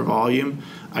similar volume.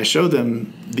 I show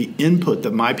them the input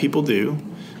that my people do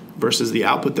versus the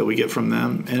output that we get from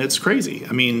them, and it's crazy.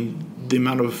 I mean, the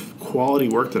amount of quality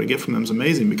work that I get from them is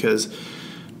amazing because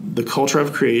the culture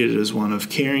I've created is one of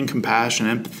caring, compassion,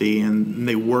 empathy, and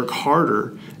they work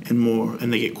harder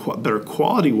and they get better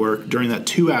quality work during that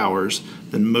 2 hours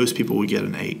than most people would get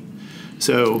in 8.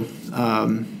 So,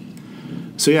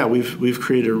 we've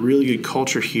created a really good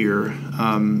culture here.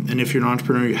 And if you're an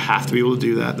entrepreneur, you have to be able to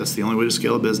do that. That's the only way to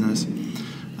scale a business.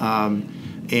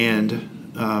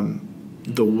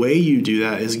 The way you do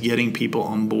that is getting people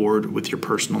on board with your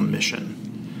personal mission.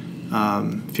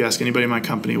 If you ask anybody in my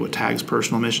company what TAG's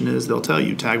personal mission is, they'll tell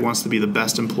you TAG wants to be the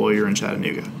best employer in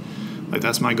Chattanooga. Like,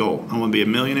 that's my goal. I want to be a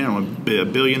millionaire. I want to be a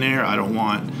billionaire. I don't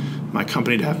want my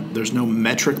company to have, there's no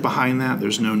metric behind that.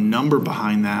 There's no number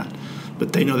behind that.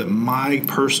 But they know that my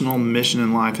personal mission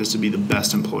in life is to be the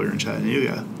best employer in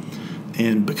Chattanooga.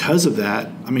 And because of that,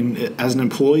 I mean, as an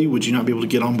employee, would you not be able to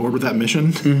get on board with that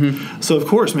mission? Mm-hmm. So, of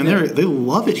course, man, they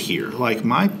love it here. Like,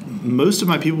 most of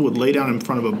my people would lay down in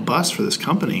front of a bus for this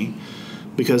company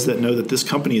because they know that this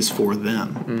company is for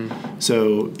them. Mm.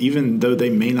 So even though they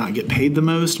may not get paid the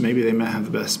most, maybe they might have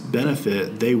the best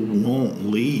benefit, they won't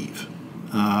leave.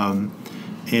 I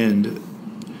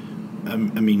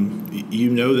mean, you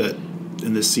know that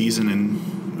in this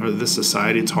season or this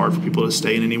society, it's hard for people to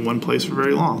stay in any one place for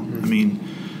very long. Mm. I mean,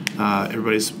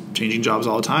 everybody's changing jobs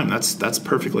all the time. That's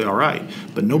perfectly all right.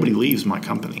 But nobody leaves my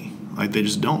company. Like, they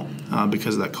just don't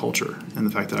because of that culture and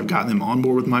the fact that I've gotten them on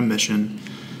board with my mission.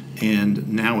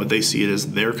 And now what they see it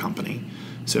as their company.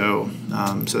 So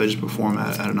they just perform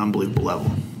at an unbelievable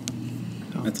level.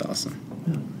 So. That's awesome.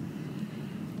 Yeah.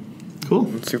 Cool.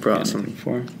 That's super awesome.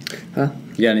 You got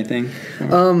anything?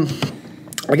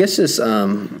 I guess just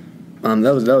that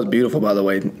was beautiful, by the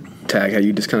way, Tag, how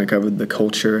you just kind of covered the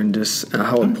culture and just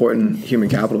how important human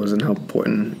capital is and how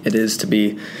important it is to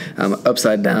be the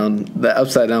upside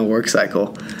down work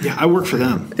cycle. Yeah, I work for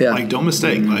them. Yeah. Like, don't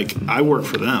mistake. Mm-hmm. Like, I work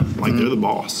for them. Like, they're the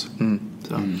boss. Mm-hmm.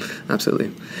 So.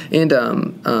 Absolutely. And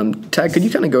Tag, could you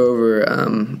kind of go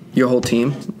over your whole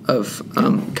team of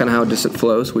kind of how it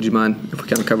flows? Would you mind if we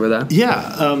kind of cover that?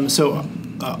 Yeah. So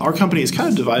our company is kind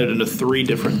of divided into 3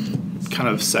 different kind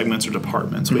of segments or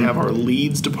departments. Mm-hmm. We have our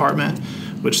leads department,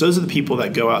 which those are the people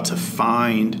that go out to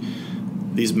find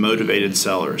these motivated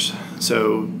sellers.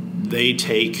 So they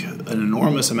take an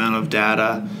enormous amount of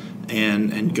data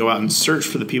and go out and search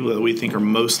for the people that we think are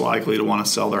most likely to want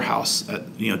to sell their house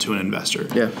to an investor.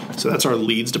 Yeah. So that's our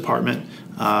leads department.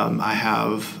 I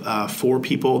have 4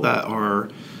 people that are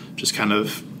just kind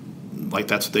of like,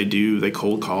 that's what they do. They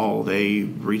cold call. They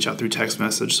reach out through text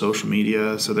message, social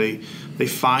media. So they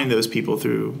find those people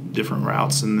through different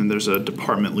routes, and then there's a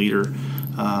department leader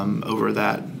over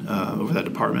that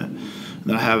department. And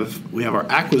then we have our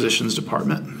acquisitions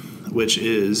department, which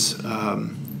is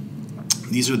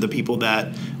these are the people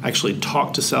that actually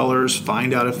talk to sellers,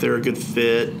 find out if they're a good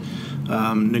fit,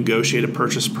 negotiate a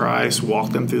purchase price,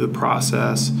 walk them through the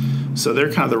process. So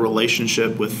they're kind of the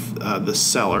relationship with the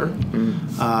seller.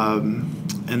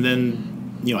 And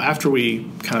then, after we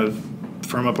kind of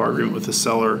firm up our agreement with the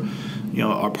seller,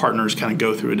 our partners kind of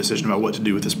go through a decision about what to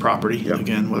do with this property. Yep.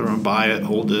 Again, whether we're going to buy it,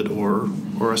 hold it, or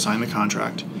assign the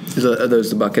contract. Are those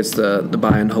the buckets, the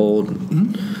buy and hold?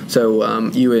 Mm-hmm. So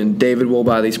you and David will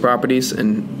buy these properties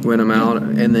and rent them out,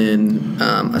 and then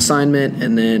assignment,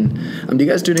 and then do you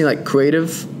guys do any like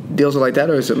creative deals like that,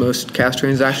 or is it most cash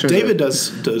transactions? David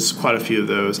does quite a few of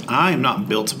those. I am not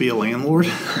built to be a landlord,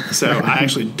 so I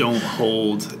actually don't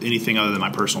hold anything other than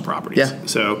my personal properties. Yeah.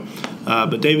 So,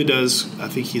 but David does. I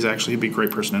think he'd be a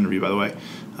great person to interview, by the way.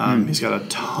 He's got a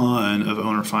ton of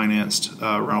owner-financed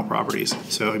rental properties,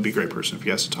 so he'd be a great person if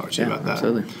you guys to talk to you about that.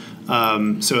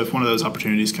 Absolutely. So if one of those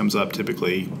opportunities comes up,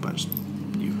 typically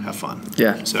you have fun.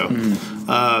 Yeah. So,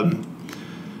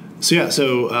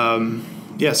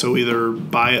 so we either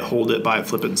buy it, hold it,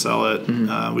 flip it, and sell it.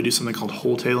 Mm-hmm. We do something called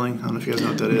wholetailing. I don't know if you guys know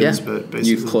what that is, but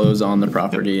basically you close on the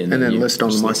property. Yep. and then list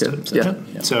on the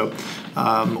market. So,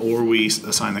 or we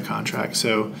assign the contract.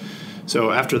 So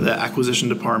after the acquisition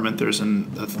department, there's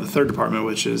the third department,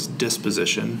 which is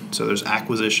disposition. So there's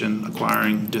acquisition,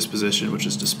 acquiring, disposition, which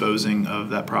is disposing of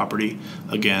that property,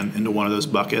 again, into one of those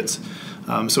buckets.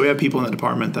 So we have people in that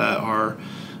department that are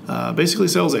basically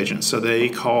sales agents. So they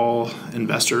call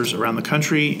investors around the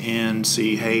country and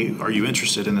see, hey, are you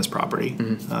interested in this property?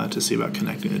 Mm-hmm. To see about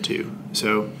connecting the two.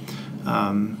 So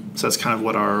that's kind of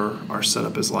what our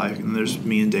setup is like. And there's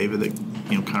me and David that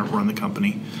kind of run the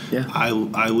company. Yeah. I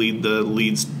lead the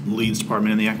leads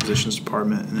department and the acquisitions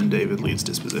department, and then David leads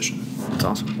disposition. That's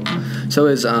awesome. So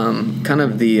is kind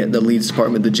of the leads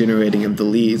department, the generating of the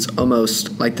leads,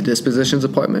 almost like the dispositions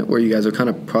department, where you guys are kind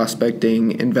of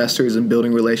prospecting investors and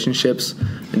building relationships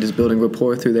and just building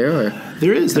rapport through there? Or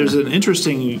there's an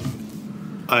interesting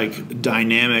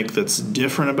dynamic that's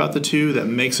different about the two that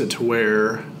makes it to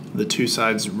where the two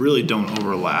sides really don't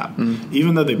overlap,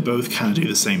 even though they both kind of do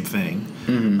the same thing.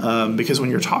 Because when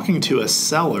you're talking to a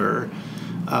seller,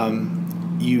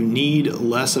 you need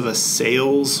less of a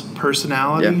sales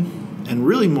personality and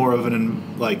really more of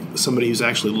somebody who's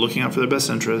actually looking out for their best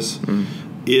interests.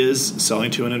 Is selling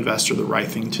to an investor the right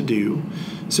thing to do?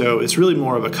 So it's really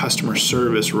more of a customer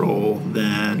service role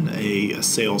than a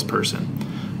salesperson.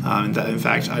 In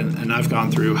fact, I've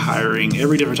gone through hiring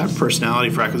every different type of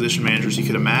personality for acquisition managers you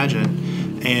could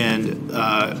imagine, and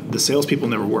the salespeople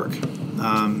never work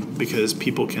because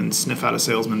people can sniff out a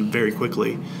salesman very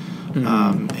quickly,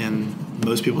 and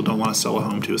most people don't want to sell a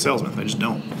home to a salesman. They just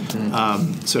don't.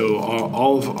 So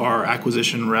all of our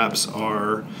acquisition reps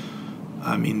are,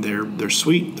 they're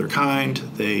sweet, they're kind,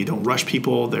 they don't rush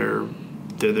people, they're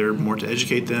there more to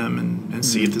educate them and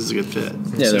see if this is a good fit.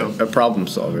 Yeah, so, they're a problem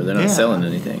solver. They're not selling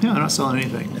anything. Yeah, they're not selling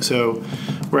anything. So,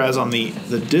 whereas on the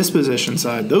disposition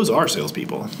side, those are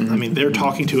salespeople. They're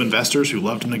talking to investors who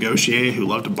love to negotiate, who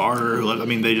love to barter,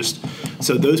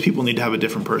 so those people need to have a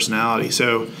different personality.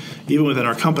 So, even within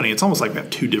our company, it's almost like we have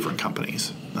two different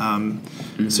companies.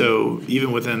 So,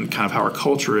 even within kind of how our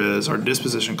culture is, our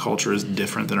disposition culture is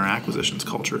different than our acquisitions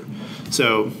culture.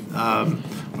 So,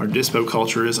 our dispo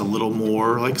culture is a little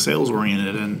more like sales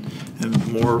oriented and a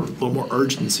little more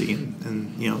urgency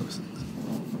and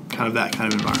kind of that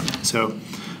kind of environment. So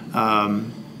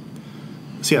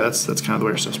yeah, that's kind of the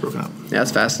way our stuff's broken up. Yeah,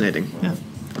 that's fascinating. Yeah,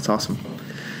 that's awesome.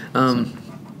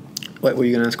 What were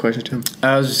you going to ask a question, Tim?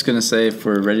 I was just going to say, if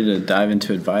we're ready to dive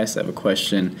into advice, I have a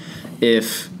question.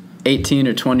 If 18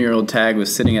 or 20-year-old Tag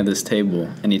was sitting at this table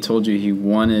and he told you he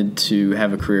wanted to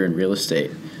have a career in real estate,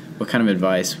 what kind of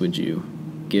advice would you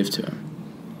give to him?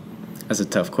 That's a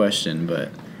tough question,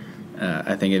 but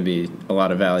I think it'd be a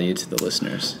lot of value to the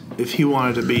listeners. If he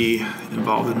wanted to be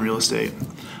involved in real estate,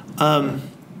 can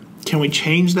we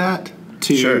change that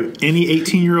to any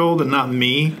 18-year-old and not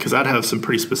me? Because I'd have some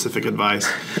pretty specific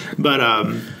advice. But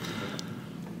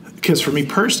because for me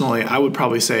personally, I would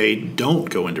probably say don't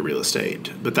go into real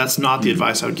estate. But that's not the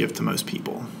advice I would give to most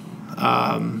people.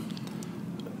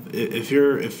 If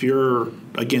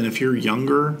you're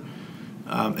younger,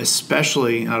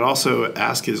 especially, and I'd also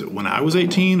ask, is it when I was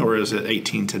 18 or is it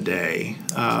 18 today?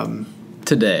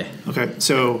 Today. Okay,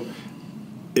 so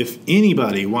if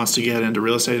anybody wants to get into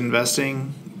real estate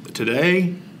investing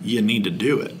today, you need to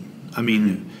do it.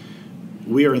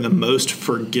 We are in the most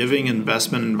forgiving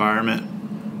investment environment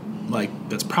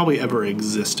that's probably ever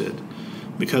existed.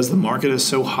 Because the market is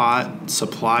so hot,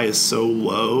 supply is so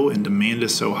low, and demand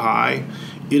is so high,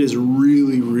 it is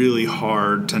really, really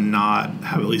hard to not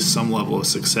have at least some level of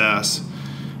success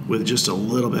with just a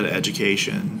little bit of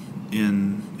education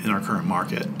in our current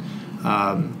market.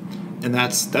 And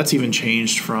that's even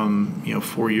changed from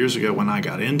 4 years ago when I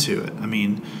got into it.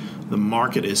 The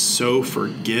market is so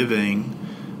forgiving.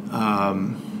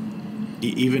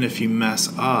 Even if you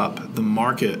mess up, the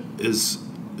market is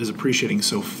appreciating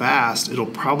so fast, it'll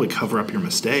probably cover up your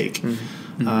mistake.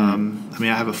 I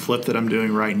have a flip that I'm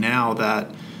doing right now that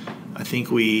I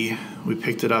think we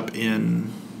picked it up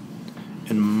in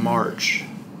March,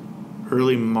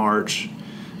 early March,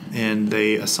 and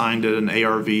they assigned it an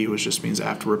ARV, which just means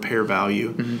after repair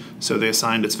value. So they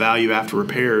assigned its value after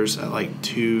repairs at like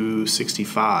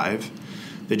 $265.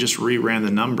 They just reran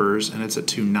the numbers, and it's at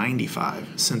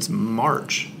 $295 since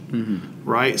March.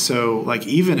 Right? So,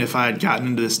 even if I had gotten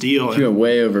into this deal... If you went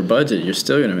way over budget, you're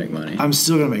still going to make money. I'm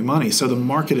still going to make money. So, the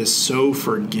market is so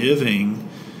forgiving,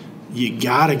 you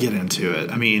got to get into it.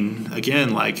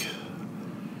 Again,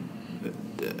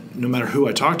 no matter who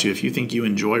I talk to, if you think you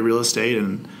enjoy real estate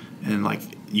and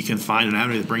you can find an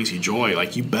avenue that brings you joy,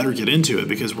 you better get into it,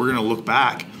 because we're going to look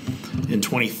back in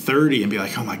 2030 and be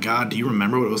like, oh my God, do you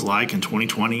remember what it was like in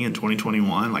 2020 and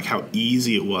 2021? How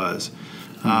easy it was.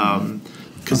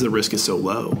 Because the risk is so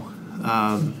low.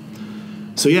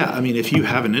 If you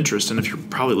have an interest, and if you're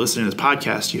probably listening to this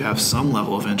podcast, you have some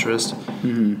level of interest,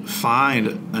 find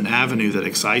an avenue that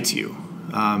excites you.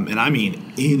 And I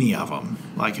mean any of them.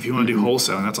 If you want to do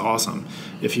wholesaling, that's awesome.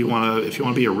 If you want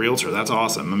to be a realtor, that's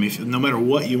awesome. No matter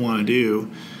what you want to do,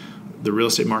 the real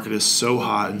estate market is so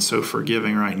hot and so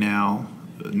forgiving right now.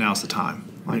 Now's the time.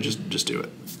 Just do it.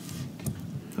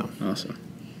 So. Awesome.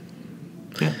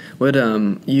 Yeah. Would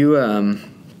you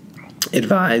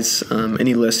advise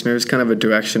any listeners kind of a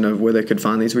direction of where they could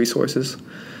find these resources?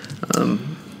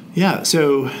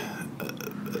 So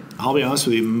I'll be honest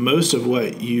with you, most of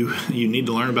what you need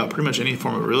to learn about pretty much any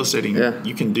form of real estate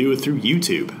you can do through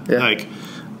YouTube.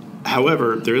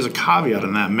 However, there is a caveat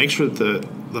in that. Make sure that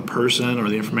the person or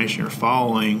the information you're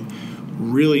following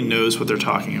really knows what they're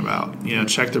talking about.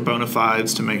 Check their bona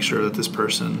fides to make sure that this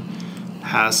person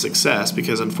has success,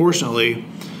 because unfortunately,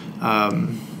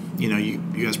 you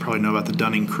guys probably know about the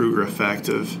Dunning-Kruger effect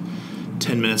of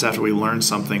 10 minutes after we learn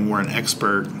something, we're an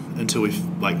expert until we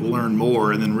learn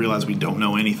more and then realize we don't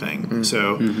know anything.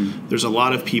 So there's a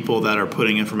lot of people that are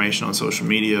putting information on social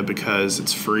media because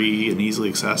it's free and easily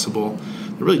accessible.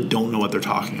 They really don't know what they're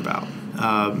talking about.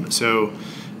 So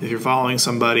if you're following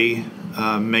somebody,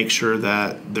 make sure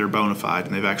that they're bona fide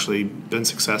and they've actually been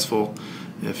successful.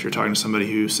 If you're talking to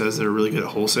somebody who says they're really good at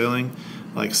wholesaling,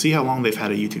 see how long they've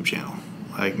had a YouTube channel.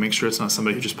 Make sure it's not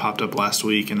somebody who just popped up last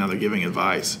week and now they're giving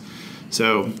advice.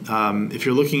 So if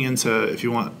you're looking into, if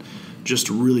you want just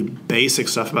really basic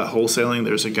stuff about wholesaling,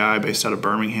 there's a guy based out of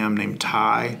Birmingham named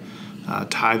Ty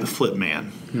the Flip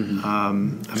Man.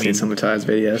 I've seen some of Ty's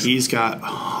videos. He's got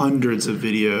hundreds of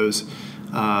videos,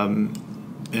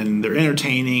 and they're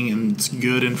entertaining and it's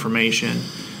good information.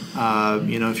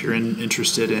 If you're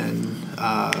interested in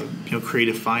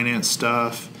creative finance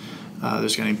stuff,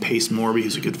 there's a guy named Pace Morby,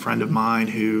 who's a good friend of mine,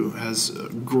 who has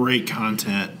great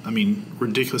content.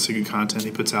 Ridiculously good content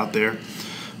he puts out there.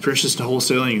 If you're interested in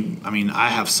wholesaling, I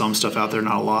have some stuff out there,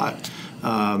 not a lot,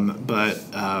 but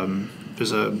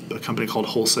there's a company called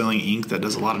Wholesaling Inc. that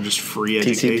does a lot of just free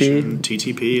education.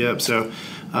 TTP, yep. So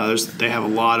they have a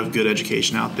lot of good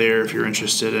education out there if you're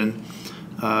interested in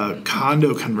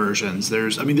condo conversions.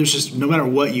 There's just, no matter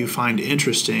what you find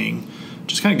interesting,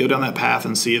 just kind of go down that path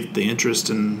and see if the interest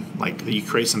in, you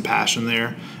create some passion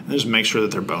there, and just make sure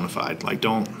that they're bona fide.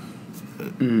 Don't,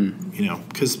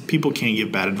 because people can't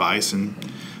give bad advice and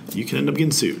you can end up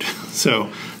getting sued.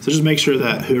 So just make sure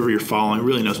that whoever you're following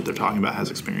really knows what they're talking about, has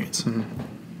experience.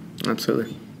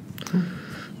 Absolutely.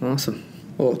 Awesome.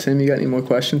 Well, Tim, you got any more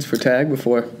questions for Tag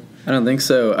before? I don't think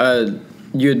so.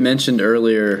 You had mentioned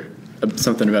earlier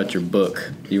something about your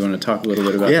book. Do you want to talk a little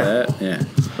bit about that? Yeah.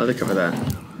 I'd love to cover that.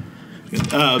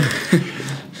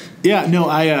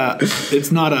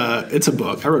 It's a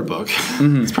book. I wrote a book.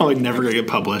 It's probably never going to get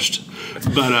published,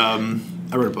 but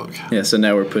I wrote a book. Yeah, so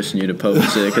now we're pushing you to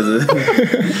publish it because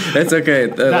that's okay.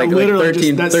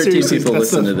 13 people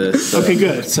listen to this. So. Okay,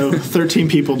 good. So 13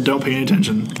 people don't pay any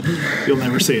attention. You'll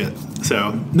never see it.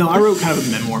 So, no, I wrote kind of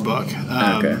a memoir book.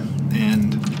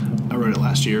 And I wrote it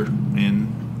last year, and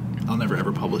I'll never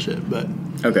ever publish it. But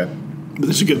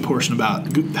there's a good portion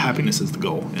about happiness is the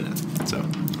goal in it. So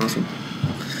awesome.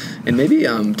 And maybe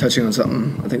touching on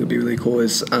something I think would be really cool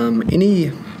is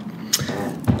any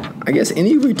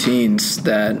routines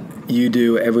that you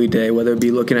do every day, whether it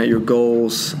be looking at your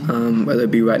goals, whether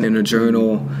it be writing in a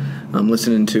journal,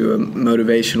 listening to a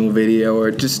motivational video,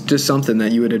 or just something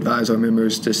that you would advise our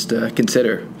members just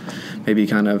consider, maybe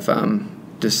kind of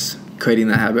just creating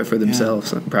that habit for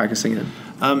themselves and practicing it.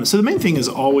 So the main thing is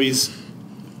always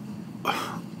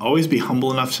be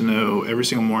humble enough to know every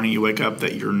single morning you wake up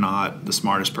that you're not the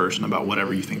smartest person about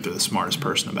whatever you think they're the smartest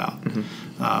person about.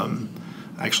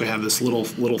 I actually have this little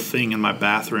thing in my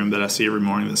bathroom that I see every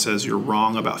morning that says you're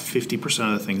wrong about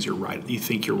 50% of the things you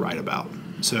think you're right about.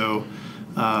 So,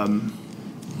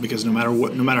 because no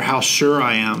matter how sure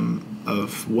I am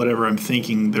of whatever I'm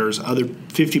thinking, there's other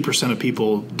 50% of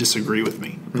people disagree with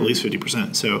me, at least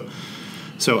 50%.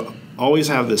 So always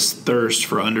have this thirst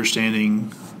for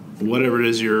understanding whatever it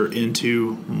is you're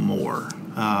into more.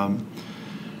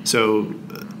 So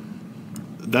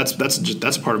that's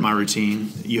part of my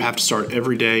routine. You have to start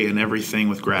every day and everything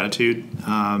with gratitude.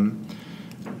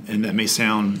 And that may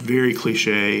sound very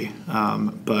cliche,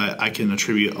 but I can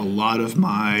attribute a lot of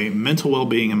my mental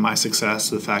well-being and my success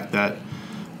to the fact that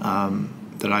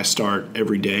I start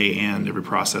every day and every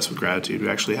process with gratitude. We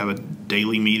actually have a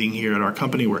daily meeting here at our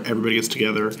company where everybody gets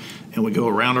together and we go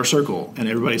around our circle and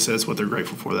everybody says what they're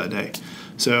grateful for that day.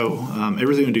 So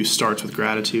everything we do starts with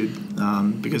gratitude,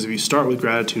 because if you start with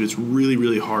gratitude, it's really,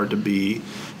 really hard to be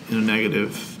in a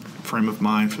negative frame of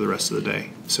mind for the rest of the day.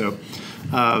 So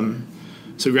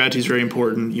gratitude is very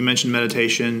important. You mentioned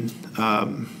meditation.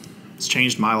 It's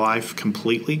changed my life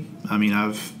completely.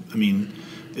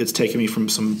 It's taken me from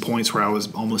some points where I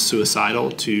was almost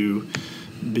suicidal to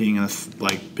being a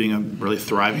really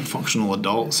thriving, functional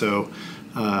adult. So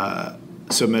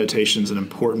meditation is an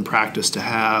important practice to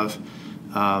have,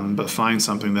 but find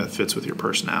something that fits with your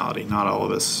personality. Not all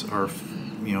of us are,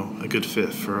 a good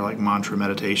fit for like mantra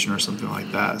meditation or something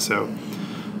like that. So,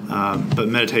 but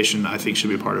meditation, I think, should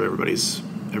be a part of everybody's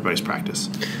practice.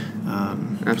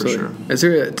 Absolutely. For sure. Is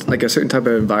there a certain type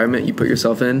of environment you put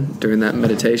yourself in during that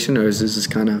meditation, or is this just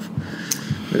kind of,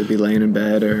 would it be laying in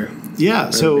bed or? Yeah.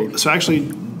 So I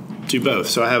actually do both.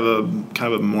 So I have a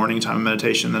kind of a morning time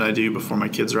meditation that I do before my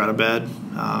kids are out of bed.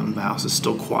 The house is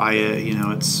still quiet.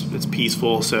 It's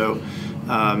peaceful. So,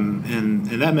 and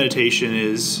that meditation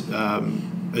is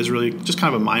is really just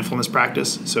kind of a mindfulness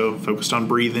practice. So focused on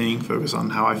breathing, focused on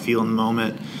how I feel in the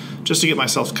moment, just to get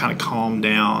myself kind of calmed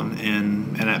down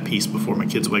and at peace before my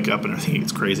kids wake up and are thinking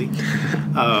it's crazy.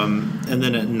 And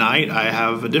then at night, I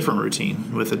have a different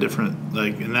routine with a different,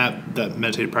 and that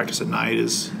meditative practice at night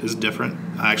is different.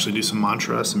 I actually do some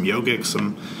mantra, some yogic,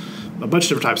 a bunch of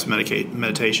different types of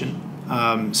meditation.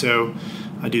 So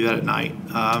I do that at night.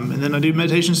 And then I do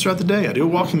meditations throughout the day. I do a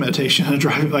walking meditation. I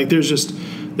drive.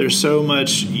 There's so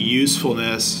much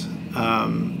usefulness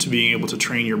to being able to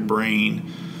train your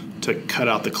brain to cut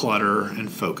out the clutter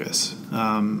and focus.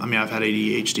 I've had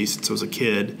ADHD since I was a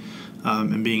kid,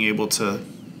 and being able to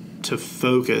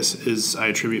focus I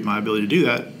attribute my ability to do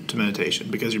that to meditation,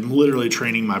 because you're literally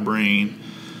training my brain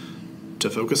to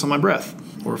focus on my breath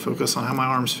or focus on how my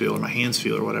arms feel or my hands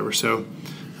feel or whatever. So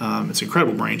it's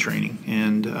incredible brain training,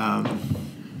 and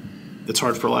it's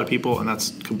hard for a lot of people, and that's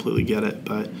completely get it,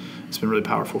 but it's been really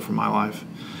powerful for my life.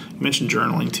 You mentioned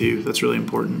journaling too. That's really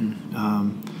important.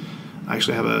 I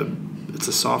actually have it's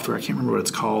a software, I can't remember what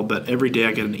it's called, but every day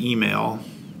I get an email,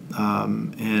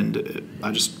 and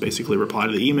I just basically reply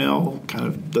to the email, kind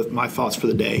of my thoughts for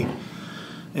the day,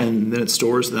 and then it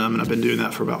stores them, and I've been doing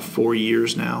that for about 4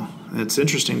 years now. And it's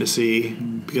interesting to see,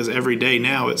 because every day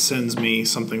now it sends me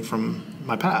something from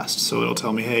my past. So it'll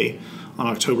tell me, hey, on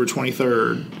October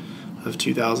 23rd of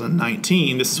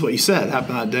 2019, this is what you said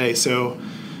happened that day. So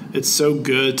it's so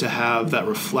good to have that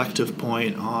reflective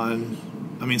point on.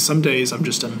 Some days I'm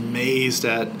just amazed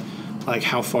at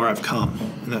how far I've come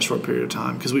in that short period of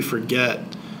time, because we forget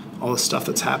all the stuff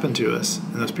that's happened to us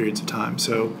in those periods of time.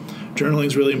 So journaling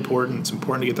is really important. It's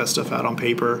important to get that stuff out on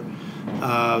paper.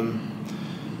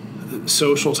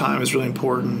 Social time is really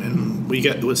important, and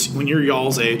when you're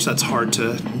y'all's age, that's hard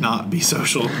to not be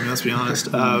social. Let's be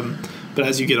honest. But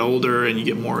as you get older and you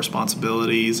get more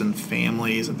responsibilities and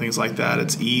families and things like that,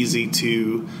 it's easy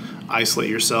to isolate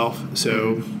yourself.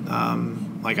 So,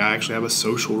 I actually have a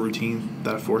social routine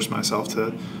that I force myself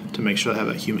to make sure I have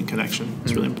that human connection.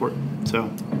 It's really important. So.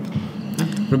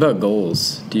 What about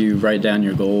goals? Do you write down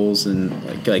your goals and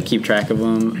keep track of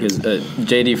them? Because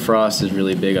J.D. Frost is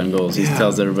really big on goals. He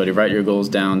tells everybody, write your goals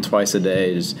down twice a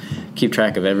day. Just keep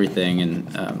track of everything,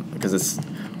 and because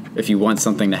if you want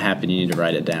something to happen, you need to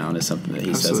write it down. Is something that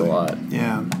he says a lot.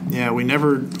 Yeah. We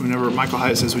never. Michael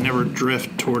Hyatt says we never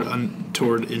drift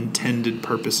toward intended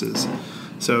purposes.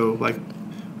 So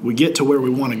we get to where we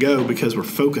want to go because we're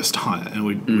focused on it, and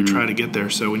we try to get there.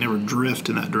 So we never drift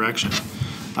in that direction.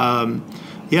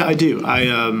 Yeah, I do. I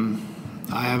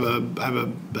have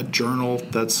a journal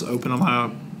that's open on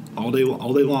my all day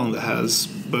long that has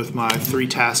both my 3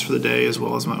 tasks for the day as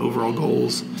well as my overall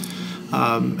goals.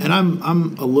 And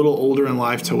I'm a little older in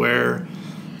life to where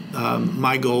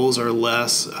my goals are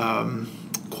less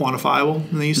quantifiable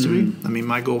than they used to be.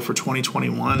 My goal for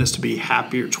 2021 is to be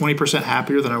 20%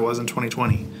 happier than I was in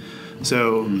 2020.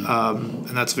 So, and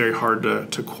that's very hard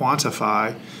to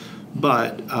quantify,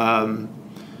 but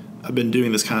I've been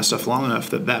doing this kind of stuff long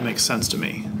enough that makes sense to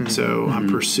me. So I'm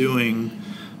pursuing,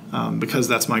 because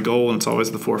that's my goal and it's always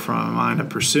at the forefront of my mind, I'm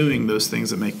pursuing those things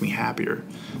that make me happier.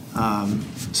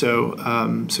 So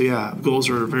yeah, goals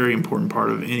are a very important part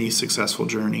of any successful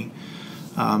journey.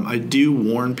 I do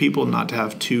warn people not to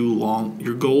have too long.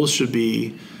 Your goals should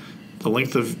be, the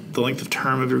length of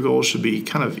term of your goals should be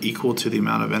kind of equal to the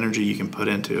amount of energy you can put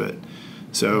into it.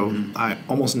 So I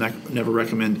almost never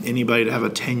recommend anybody to have a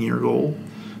 10-year goal.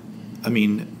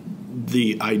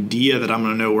 The idea that I'm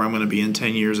going to know where I'm going to be in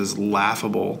 10 years is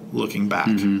laughable looking back.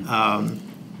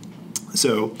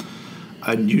 So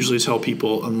I usually tell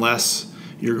people, unless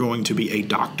you're going to be a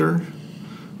doctor,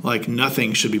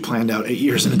 nothing should be planned out 8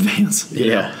 years in advance.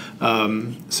 Yeah.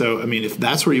 So, if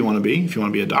that's where you want to be, if you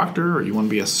want to be a doctor or you want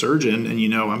to be a surgeon and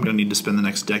I'm going to need to spend the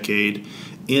next decade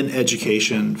in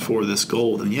education for this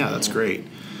goal, then yeah, that's great.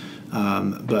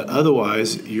 But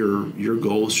otherwise, your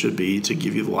goals should be to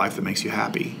give you the life that makes you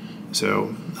happy.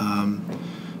 So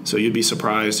you'd be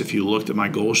surprised if you looked at my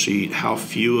goal sheet how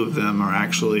few of them are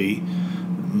actually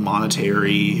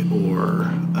monetary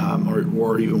or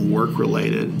even work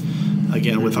related.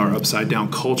 Again, with our upside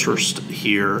down culture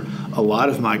here, a lot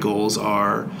of my goals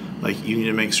are you need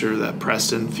to make sure that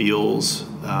Preston feels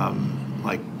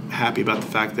happy about the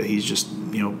fact that he's just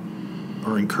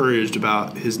or encouraged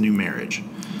about his new marriage.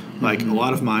 A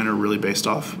lot of mine are really based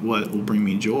off what will bring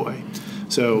me joy.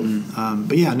 So,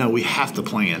 but yeah, no, we have to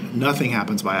plan. Nothing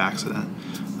happens by accident.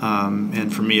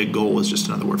 And for me, a goal is just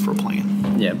another word for a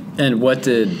plan. Yeah. And what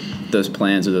did those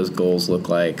plans or those goals look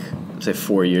like, say,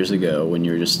 4 years ago when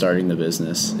you were just starting the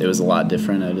business? It was a lot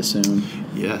different, I'd assume.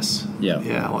 Yes. Yeah.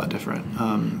 Yeah, a lot different.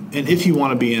 And if you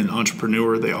want to be an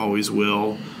entrepreneur, they always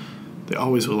will They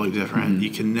always will look different. You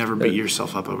can never beat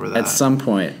yourself up over that. At some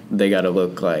point, they got to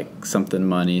look like something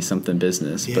money, something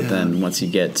business. But then once you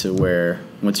get to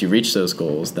once you reach those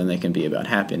goals, then they can be about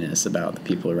happiness, about the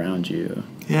people around you.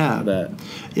 Yeah.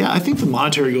 I think the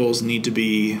monetary goals need to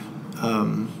be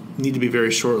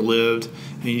very short-lived,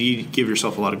 and you need to give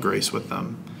yourself a lot of grace with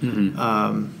them.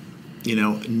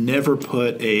 Never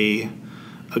put a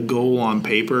goal on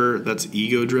paper that's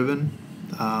ego-driven.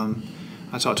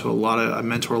 I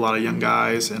mentor a lot of young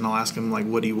guys, and I'll ask them, like,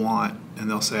 what do you want? And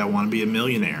they'll say, I want to be a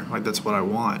millionaire. Like, that's what I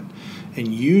want. And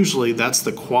usually that's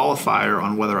the qualifier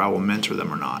on whether I will mentor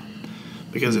them or not.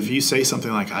 Because if you say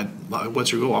something like,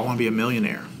 what's your goal? I want to be a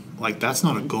millionaire. Like, that's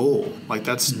not a goal. Like,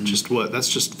 that's that's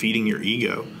just feeding your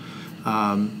ego.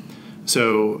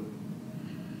 So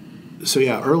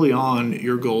early on,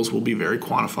 your goals will be very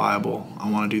quantifiable. I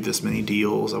want to do this many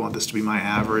deals. I want this to be my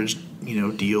average,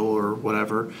 deal or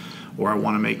whatever. Or I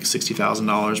want to make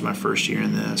 $60,000 my first year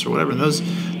in this, or whatever. And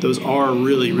those are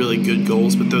really, really good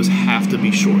goals, but those have to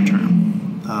be short term.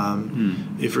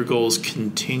 If your goals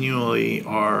continually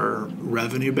are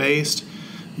revenue based,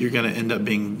 you're going to end up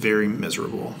being very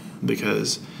miserable,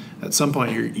 because at some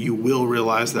point you will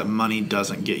realize that money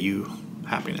doesn't get you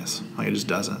happiness. Like, it just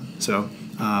doesn't. So,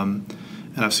 and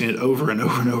I've seen it over and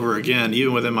over and over again.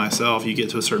 Even within myself, you get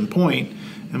to a certain point,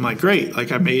 and I'm like, great,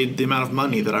 like, I made the amount of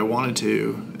money that I wanted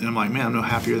to, and I'm like, man, I'm no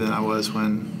happier than I was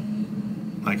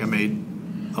when, like, I made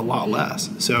a lot less.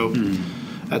 So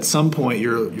at some point,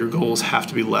 your goals have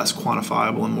to be less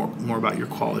quantifiable and more about your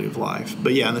quality of life.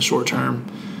 But yeah, in the short term,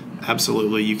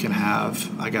 absolutely, you can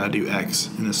have, I got to do X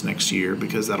in this next year,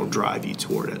 because that'll drive you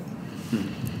toward it.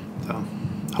 So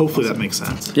hopefully that makes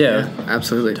sense. Yeah,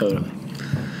 absolutely. Totally.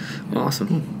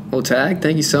 Awesome. Well, Tag,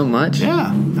 thank you so much for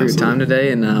absolutely. your time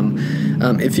today.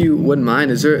 And if you wouldn't mind,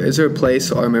 is there a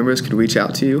place our members could reach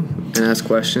out to you and ask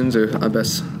questions, or I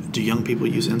best? Do young people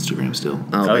use Instagram still?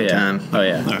 Oh, big time. Oh,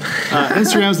 yeah.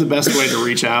 Instagram's the best way to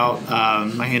reach out.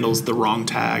 My handle's The Wrong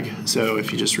Tag. So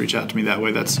if you just reach out to me that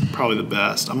way, that's probably the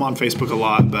best. I'm on Facebook a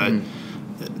lot, but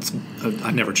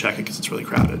I never check it because it's really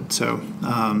crowded. So,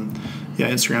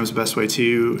 Instagram's the best way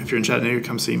too. If you're in Chattanooga,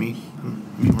 come see me.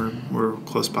 I mean, we're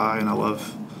close by, and I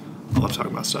love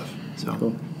talking about stuff. So,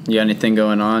 cool. You got anything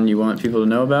going on you want people to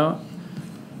know about?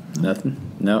 Nothing?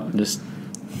 No, just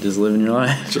living your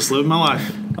life. Just living my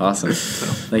life. Awesome.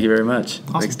 Thank you very much.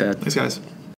 Awesome. Thanks, Dad. Thanks, guys.